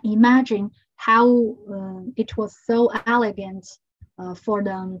we can imagine how it was so elegant for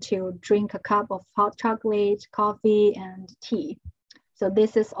them to drink a cup of hot chocolate, coffee, and tea. So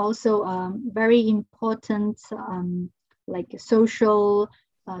this is also very important, like social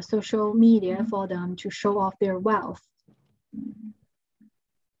media for them to show off their wealth.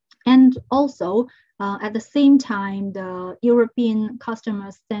 And also, at the same time, the European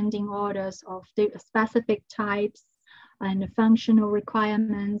customers sending orders of the specific types and functional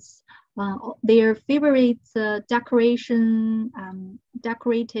requirements. Their favorite decorative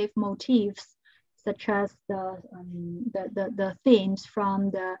motifs, such as the themes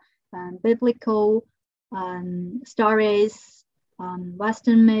from the biblical stories,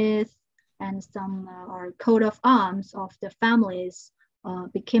 Western myth, and some coat of arms of the families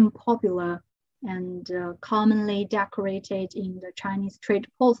became popular and commonly decorated in the Chinese trade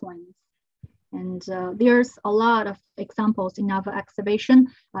porcelains. And there's a lot of examples in our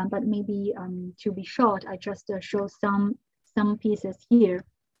exhibition, but maybe to be short, I just show some pieces here.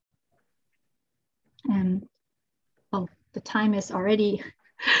 And oh, the time is already,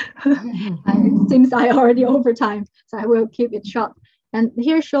 it seems I already over time, so I will keep it short. And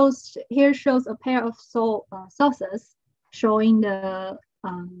here shows a pair of saucers showing the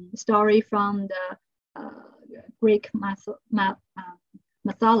story from the Greek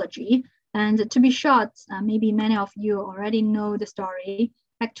mythology. And to be short, maybe many of you already know the story.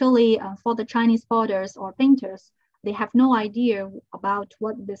 Actually, for the Chinese potters or painters, they have no idea about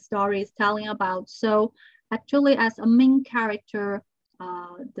what the story is telling about. So actually, as a main character,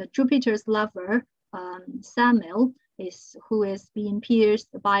 the Jupiter's lover, Samuel, who is being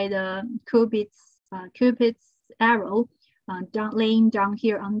pierced by the Cupid's arrow, laying down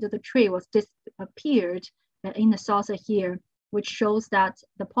here under the tree, was disappeared in the saucer here, which shows that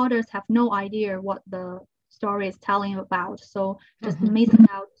the potters have no idea what the story is telling about. So just missing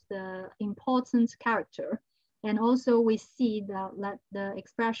out the important character. And also we see that the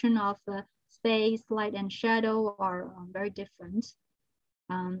expression of space, light, and shadow are very different.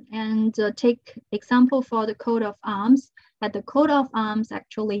 And take example for the coat of arms. That the coat of arms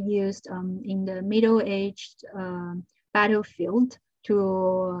actually used in the middle-aged battlefield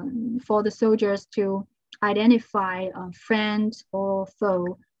for the soldiers to identify a friend or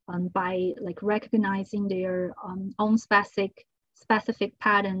foe by like recognizing their own specific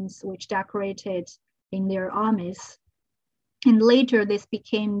patterns which decorated in their armies. And later this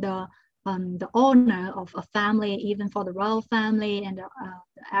became the honor of a family, even for the royal family and the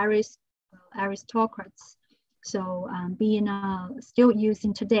aristocrats. So being still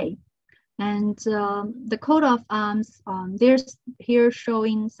using today. And the coat of arms, there's here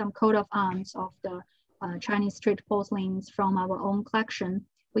showing some coat of arms of the Chinese trade porcelains from our own collection.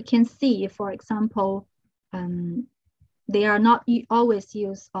 We can see, for example, they are not always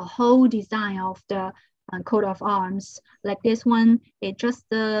use a whole design of the coat of arms. Like this one, it just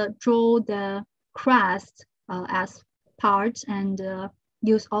draw the crest as part and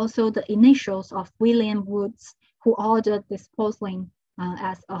use also the initials of William Woods, who ordered this porcelain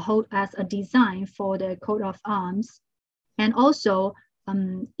as a design for the coat of arms. And also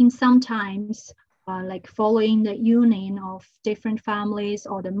in sometimes like following the union of different families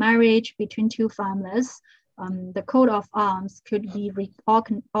or the marriage between two families, the coat of arms could be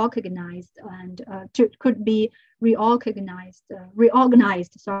reorganized and could be reorganized,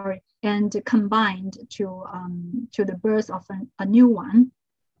 and combined to the birth of a new one.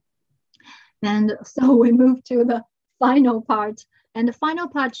 And so we move to the final part, and the final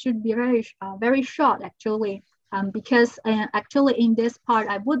part should be very short actually, because actually in this part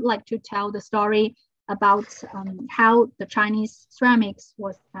I would like to tell the story about how the Chinese ceramics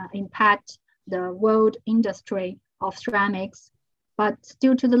was impact the world industry of ceramics. But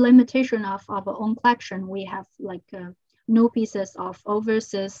due to the limitation of our own collection, we have like no pieces of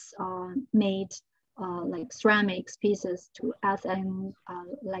overseas made like ceramics pieces to as a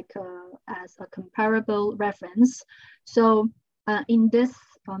comparable reference. So in this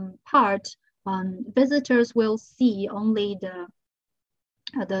part, visitors will see only the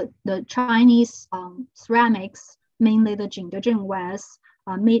Chinese ceramics, mainly the Jingdezhen wares,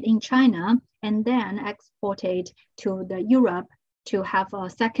 made in China and then exported to the Europe to have a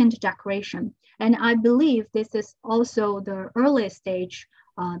second decoration. And I believe this is also the early stage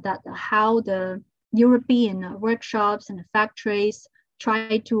that how the European workshops and factories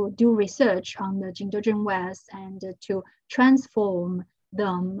try to do research on the Jingdezhen wares and to transform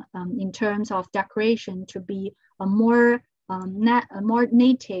them in terms of decoration to be a more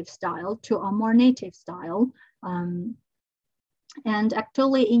native style, and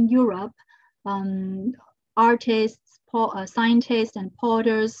actually in Europe, artists, scientists, and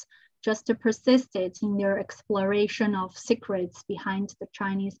potters just persisted in their exploration of secrets behind the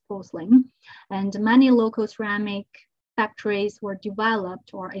Chinese porcelain. And many local ceramic factories were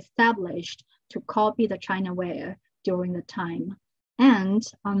developed or established to copy the China ware during the time. And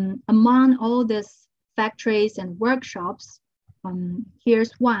among all these factories and workshops,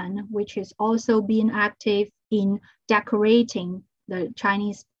 here's one which is also being active in decorating the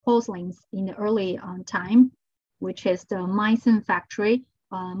Chinese porcelains in the early time, which is the Meissen factory,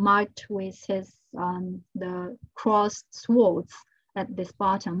 marked with his the crossed swords at this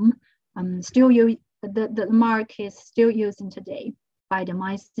bottom. The mark is still used today by the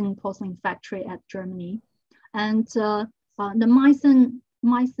Meissen porcelain factory at Germany. And the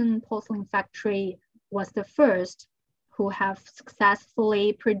Meissen porcelain factory was the first who have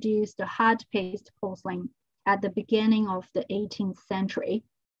successfully produced the hard paste porcelain at the beginning of the 18th century,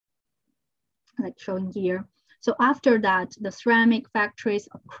 like shown here. So after that, the ceramic factories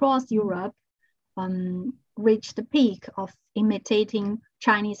across Europe reached the peak of imitating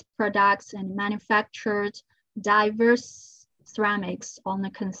Chinese products and manufactured diverse ceramics on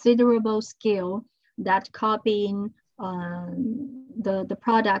a considerable scale that copying the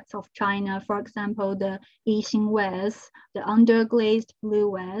products of China, for example, the Yixing wares, the underglazed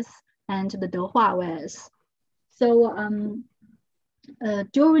blue wares, and the Dehua wares. So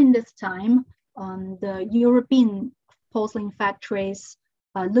during this time, the European porcelain factories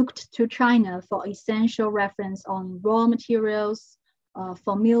looked to China for essential reference on raw materials,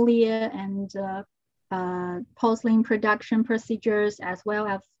 formulae, and porcelain production procedures, as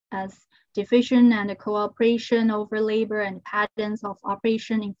well as division and cooperation over labor and patterns of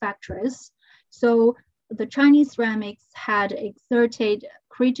operation in factories. So the Chinese ceramics had exerted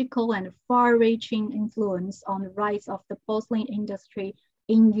critical and far-reaching influence on the rise of the porcelain industry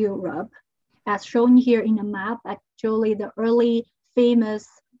in Europe. As shown here in the map, actually the early famous,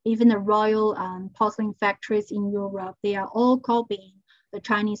 even the royal porcelain factories in Europe, they are all copying the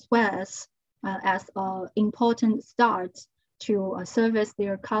Chinese wares as an important start to service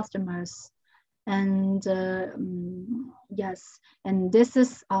their customers. And yes, and this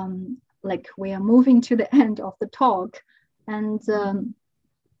is like we are moving to the end of the talk. And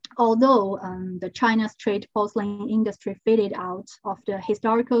although the China's trade porcelain industry faded out of the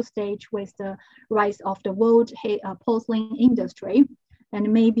historical stage with the rise of the world porcelain industry,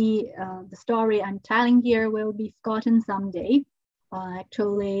 and maybe the story I'm telling here will be forgotten someday.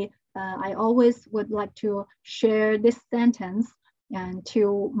 Actually, I always would like to share this sentence and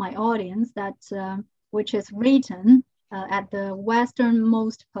to my audience that which is written at the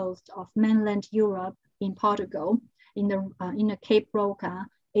westernmost post of mainland Europe in Portugal, in the Cape Roca.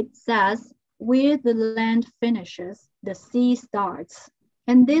 It says, "Where the land finishes, the sea starts."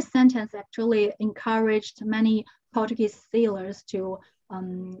 And this sentence actually encouraged many Portuguese sailors to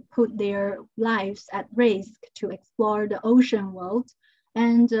put their lives at risk to explore the ocean world.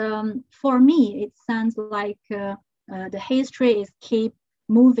 And for me, it sounds like the history is keep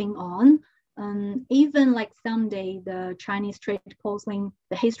moving on. Even like someday the Chinese trade porcelain,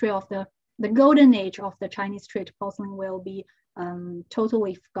 the history of the golden age of the Chinese trade porcelain will be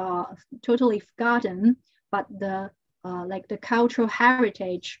totally forgotten, but the like the cultural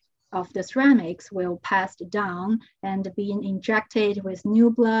heritage of the ceramics will pass down and being injected with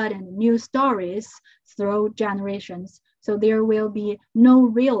new blood and new stories through generations. So there will be no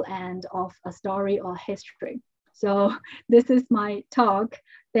real end of a story or history. So this is my talk.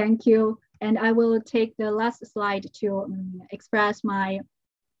 Thank you. And I will take the last slide to express my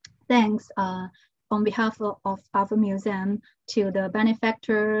thanks on behalf of our museum to the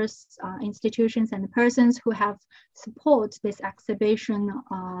benefactors, institutions, and persons who have supported this exhibition.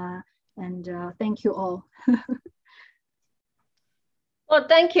 And thank you all. Well,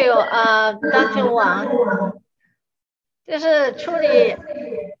 thank you, Dr. Wang. This is truly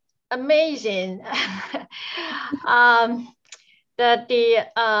amazing. That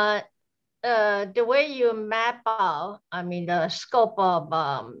the way you map out, I mean, the scope of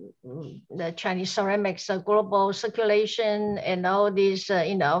the Chinese ceramics, global circulation, and all these,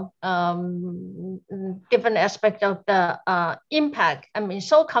 different aspects of the impact. I mean,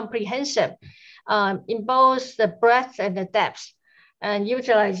 so comprehensive in both the breadth and the depth, and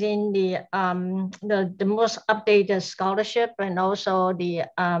utilizing the most updated scholarship and also the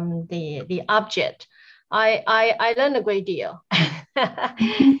object. I learned a great deal.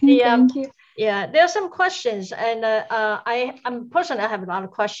 Thank you. Yeah, there are some questions, and I'm personally, I have a lot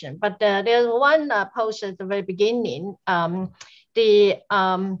of questions, but there's one post at the very beginning.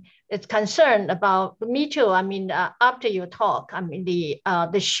 It's concerned about me too. I mean, after your talk, I mean, the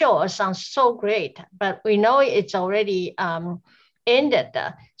show sounds so great, but we know it's already ended.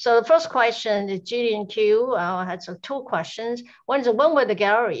 So the first question is Gillian Q has two questions. One is, when will the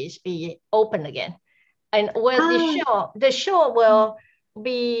galleries be open again? And will the show will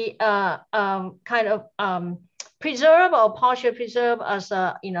be kind of preserved or partially preserved as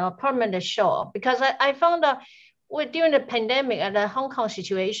a permanent show? Because I found that during the pandemic and the Hong Kong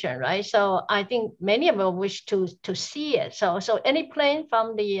situation, right? So I think many of us wish to see it. So any plan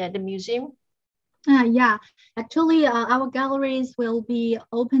from the museum? Yeah, actually, our galleries will be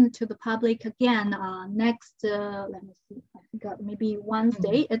open to the public again next. Let me see, I forgot, maybe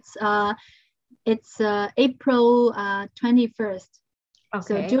Wednesday. It's April 21st. Okay.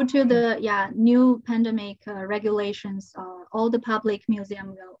 So due to the new pandemic regulations, all the public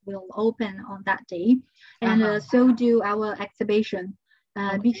museum will open on that day, and so do our exhibition.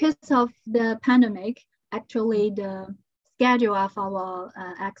 Because of the pandemic, actually the schedule of our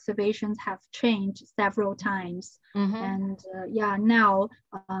exhibitions have changed several times. And now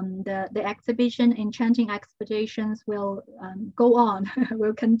the exhibition Enchanting Expeditions will go on,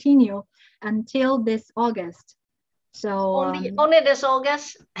 will continue until this August. So only this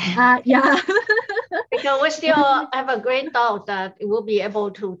August? Yeah. Because we still have a great doubt that it will be able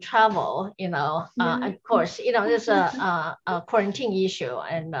to travel, of course, there's a quarantine issue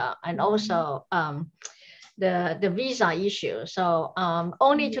and also the visa issue. So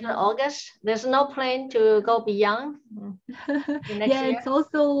only to August. There's no plan to go beyond next year? It's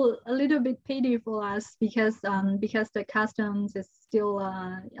also a little bit pity for us because the customs is still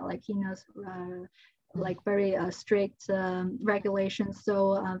like very strict regulations.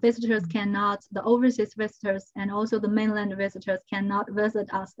 So visitors cannot, the overseas visitors and also the mainland visitors cannot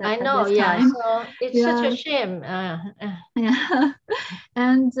visit us at this time. So it's such a shame.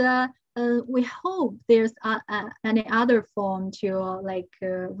 And we hope there's any other form to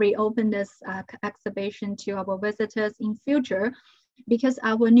reopen this exhibition to our visitors in future, because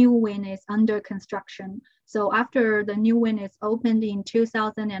our new wing is under construction. So after the new wing is opened in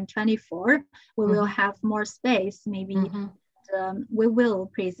 2024, we will have more space. Maybe we will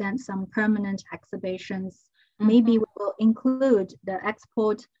present some permanent exhibitions. Maybe we will include the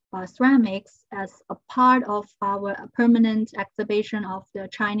export ceramics as a part of our permanent exhibition of the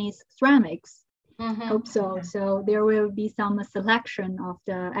Chinese ceramics. Hope so. So there will be some selection of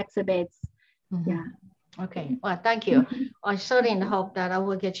the exhibits. Yeah. Okay. Well, thank you. I certainly hope that I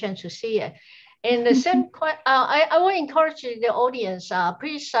will get a chance to see it. And the same question, I will encourage the audience,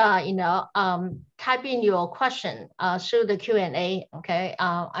 please, type in your question through the Q&A, okay?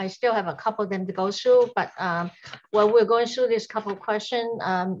 I still have a couple of them to go through, but while we're going through this couple of questions,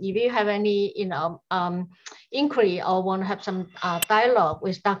 if you have any, inquiry or want to have some dialogue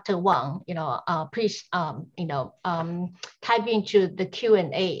with Dr. Wang, please, type into the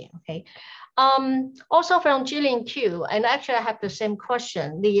Q&A, okay? Also from Jillian Q, and actually I have the same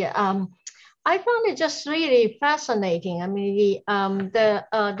question. I found it just really fascinating. I mean,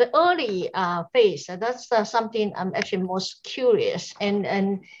 the early phase, that's something I'm actually most curious,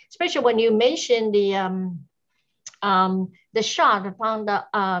 and especially when you mentioned the shard found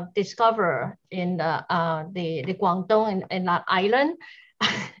discovered in the Guangdong and that island.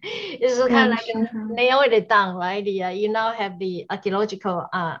 It's kind of like nailed it down, right? You now have the archaeological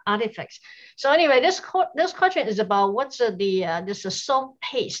artifacts. So anyway, this question is about what's this soft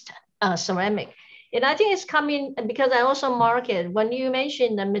paste ceramic. And I think it's coming because I also market when you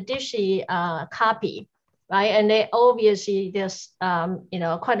mentioned the Medici copy, right? And they obviously there's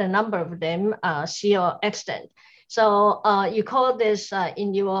quite a number of them seal extant. So you call this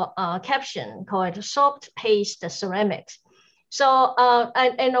in your caption called soft paste ceramics. So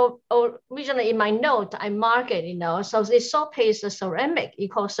originally in my note, I mark it, so this soft paste ceramic, you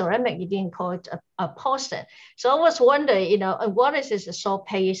call ceramic, you didn't call it a porcelain. So I was wondering, what is this soft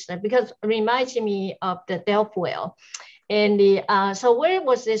paste? Because it reminds me of the Delft well. And so where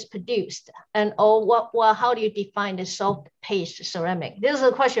was this produced? And how do you define the soft paste ceramic? This is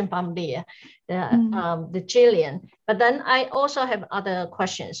a question from the Jillian. But then I also have other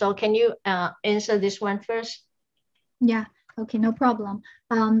questions. So can you answer this one first? Yeah. Okay, no problem.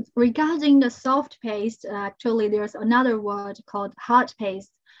 Regarding the soft paste, actually there's another word called hard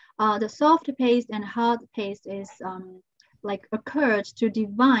paste. The soft paste and hard paste is occurred to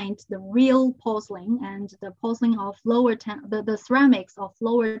divide the real porcelain and the porcelain of the ceramics of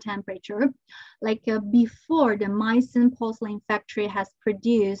lower temperature. Before the Meissen porcelain factory has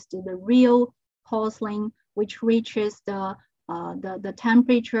produced the real porcelain, which reaches the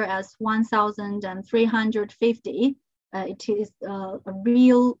temperature as 1350. It is a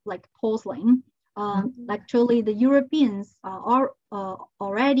real porcelain. Actually, the Europeans are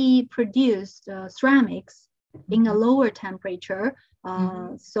already produced ceramics in a lower temperature.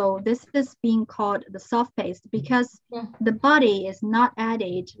 So this is being called the soft paste because the body is not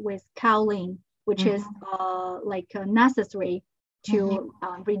added with kaolin, which is necessary to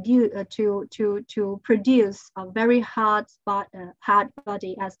produce a very hard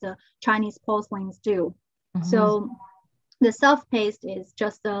body as the Chinese porcelains do. So the soft paste is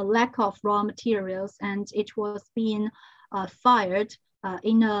just a lack of raw materials, and it was being fired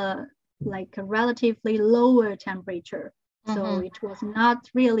in a relatively lower temperature. So it was not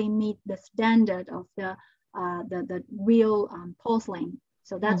really meet the standard of the real porcelain.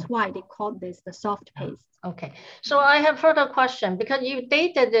 So that's why they called this the soft paste. Okay, so I have further question because you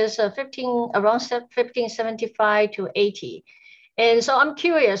dated this around 1575 to 80. And so I'm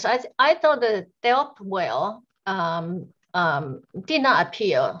curious, I thought the Delft well did not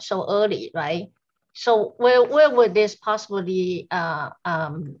appear so early, right? So where would this possibly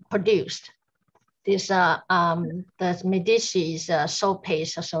produced? This the Medici's soap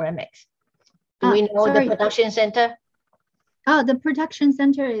paste ceramics. Do we know the production center? The production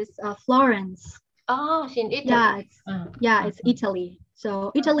center is Florence. Oh, it's in Italy. Yeah, it's Italy.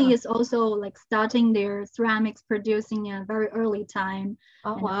 So Italy is also starting their ceramics producing in a very early time.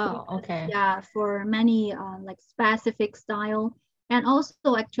 Oh, wow. Okay. Yeah, for many specific style. And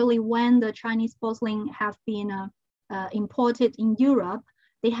also actually when the Chinese porcelain have been imported in Europe,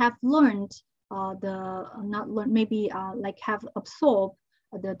 they have learned have absorbed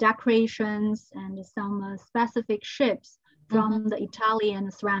the decorations and some specific shapes from the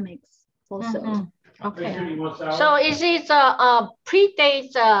Italian ceramics also. Okay. So is it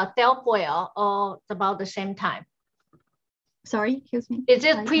predates Delft well or about the same time? Sorry, excuse me. Is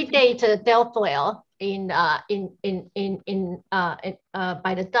it predate Delft well by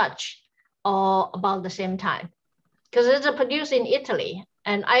the Dutch or about the same time? Because it's produced in Italy,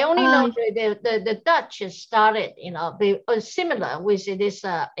 and I only know the Dutch started, similar with this,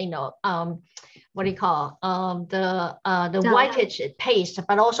 what do you call the whitish paste,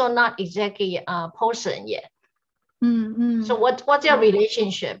 but also not exactly porcelain yet. So what's your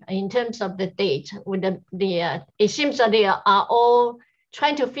relationship in terms of the date with the it seems that they are all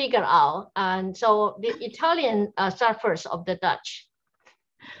trying to figure out, and so the Italian start first of the Dutch.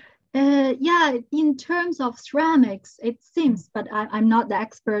 Yeah, in terms of ceramics, it seems, but I'm not the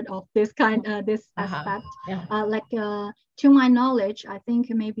expert of this aspect. Yeah. To my knowledge, I think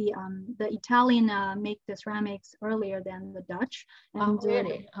maybe the Italian make the ceramics earlier than the Dutch. And,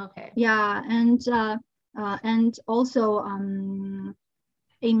 really? Okay. Yeah, and also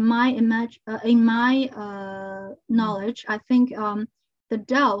in my knowledge, I think the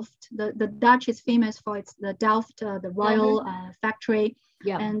Delft, the Dutch is famous for the Delft, the royal factory.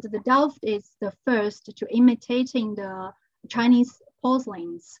 Yeah. And the Delft is the first to imitating the Chinese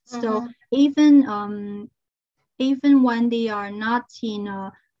porcelains. So even when they are not in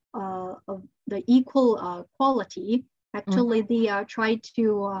the equal quality, actually they are trying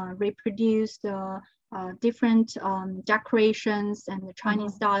to reproduce the different decorations and the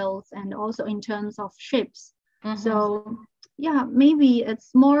Chinese styles, and also in terms of shapes. So yeah, maybe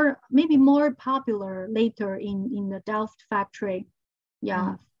it's more popular later in the Delft factory.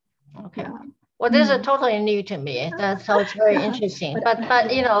 Yeah. Okay. Well, this is totally new to me. That sounds very interesting. But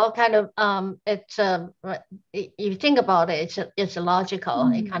kind of it's if you think about it, it's a logical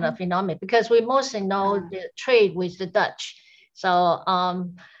kind of phenomenon, because we mostly know the trade with the Dutch. So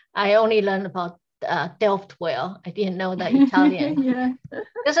I only learned about Delft ware. I didn't know the Italian.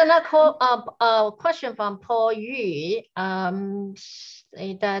 There's another question from Paul Yu.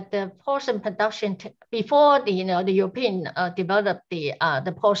 That the porcelain production before the European developed the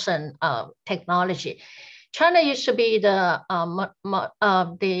porcelain technology, China used to be the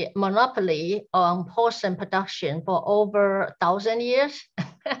monopoly on porcelain production for over 1,000 years.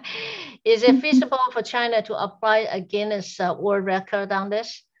 Is it feasible for China to apply a Guinness World Record on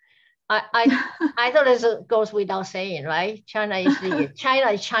this? I thought this goes without saying, right? China is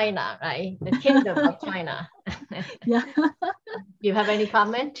China, right? The kingdom of China. Yeah. You have any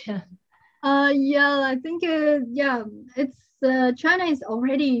comment? Yeah, I think it's China is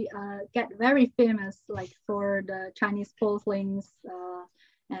already get very famous, like for the Chinese porcelains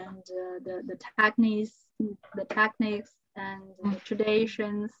and the techniques and the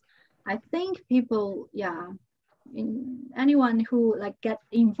traditions. I think people, anyone who like get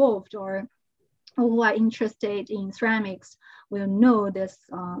involved or who are interested in ceramics will know this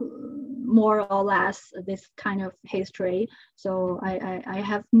more or less this kind of history. So I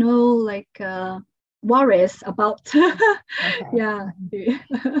have no worries about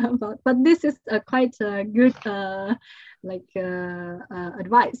but this is quite a good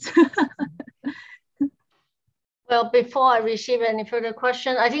advice. Well, before I receive any further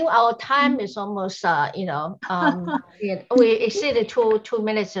question, I think our time is almost, we exceeded two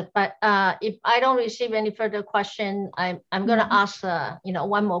minutes. But if I don't receive any further question, I'm going to ask,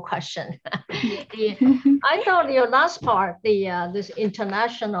 one more question. I thought your last part, this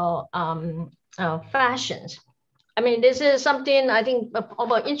international fashions. I mean, this is something I think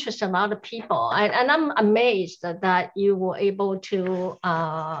about interests a lot of people, and I'm amazed that you were able to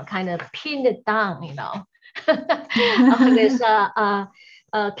kind of pin it down, this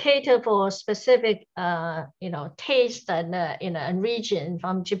cater for specific taste and region,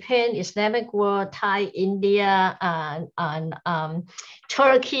 from Japan, Islamic world, Thai, India, and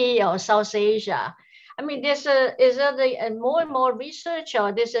Turkey or South Asia. I mean, is there more and more research,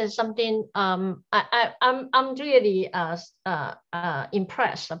 or this is something I'm really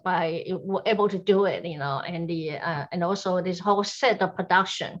impressed by able to do it, and also this whole set of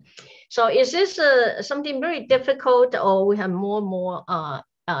production. So is this something very difficult, or we have more and more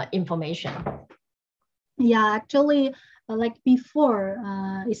information? Yeah, actually, like before,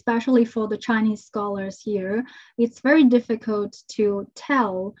 especially for the Chinese scholars here, it's very difficult to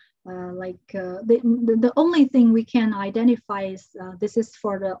tell. The only thing we can identify is this is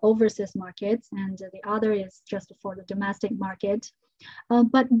for the overseas markets, and the other is just for the domestic market.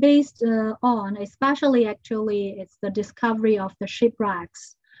 But based on, especially actually, it's the discovery of the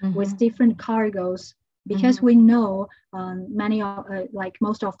shipwrecks with different cargoes, because we know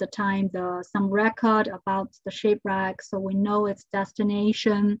most of the time some record about the shipwreck, so we know its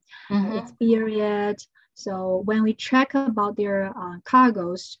destination, its period. So when we check about their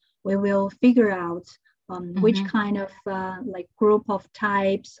cargoes, we will figure out which kind of group of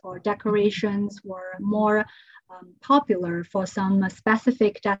types or decorations were more popular for some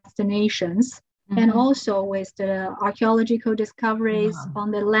specific destinations. And also with the archaeological discoveries on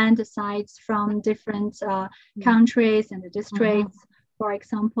the land sites from different countries and the districts. For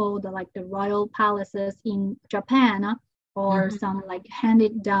example, the royal palaces in Japan, or some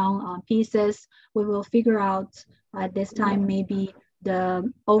handed down pieces, we will figure out at this time maybe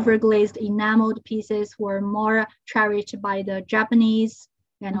the overglazed enameled pieces were more cherished by the Japanese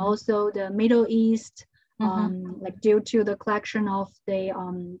and also the Middle East. Due to the collection of the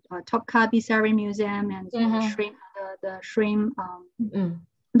Topkapi Sari Museum and the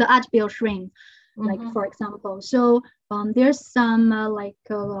Atbil shrimp, for example. So there's some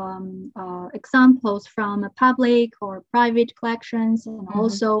examples from public or private collections, and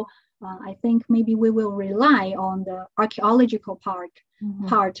also I think maybe we will rely on the archaeological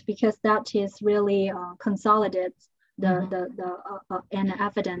part, because that is really consolidated and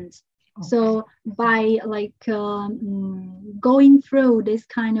evidence. Okay. So by going through this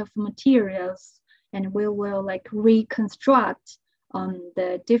kind of materials, and we will reconstruct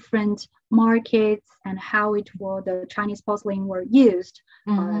the different markets and how the Chinese porcelain were used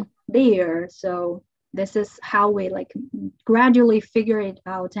there. So this is how we like gradually figure it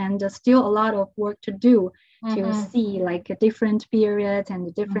out, and there's still a lot of work to do to see like different periods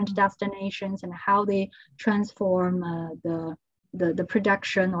and different destinations and how they transform the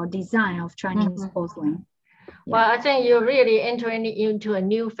production or design of Chinese porcelain. Yeah. Well, I think you're really entering into a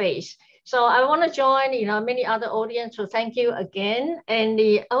new phase. So I want to join, many other audience to thank you again. And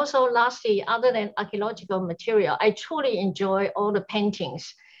also lastly, other than archaeological material, I truly enjoy all the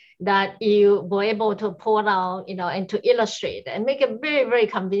paintings that you were able to pull out, and to illustrate and make it very, very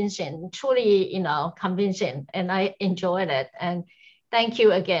convincing, truly, convincing. And I enjoyed it. And thank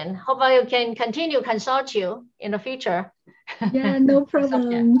you again. Hope I can continue consult you in the future. Yeah, no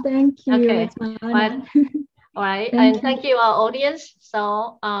problem. Thank you. Okay. It's my honor. All right, thank you, our audience.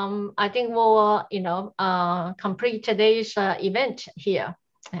 So I think we'll, complete today's event here.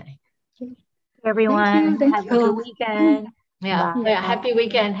 Everyone, thank have you. a good weekend. Yeah, happy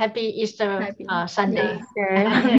weekend, happy Easter Sunday. Easter.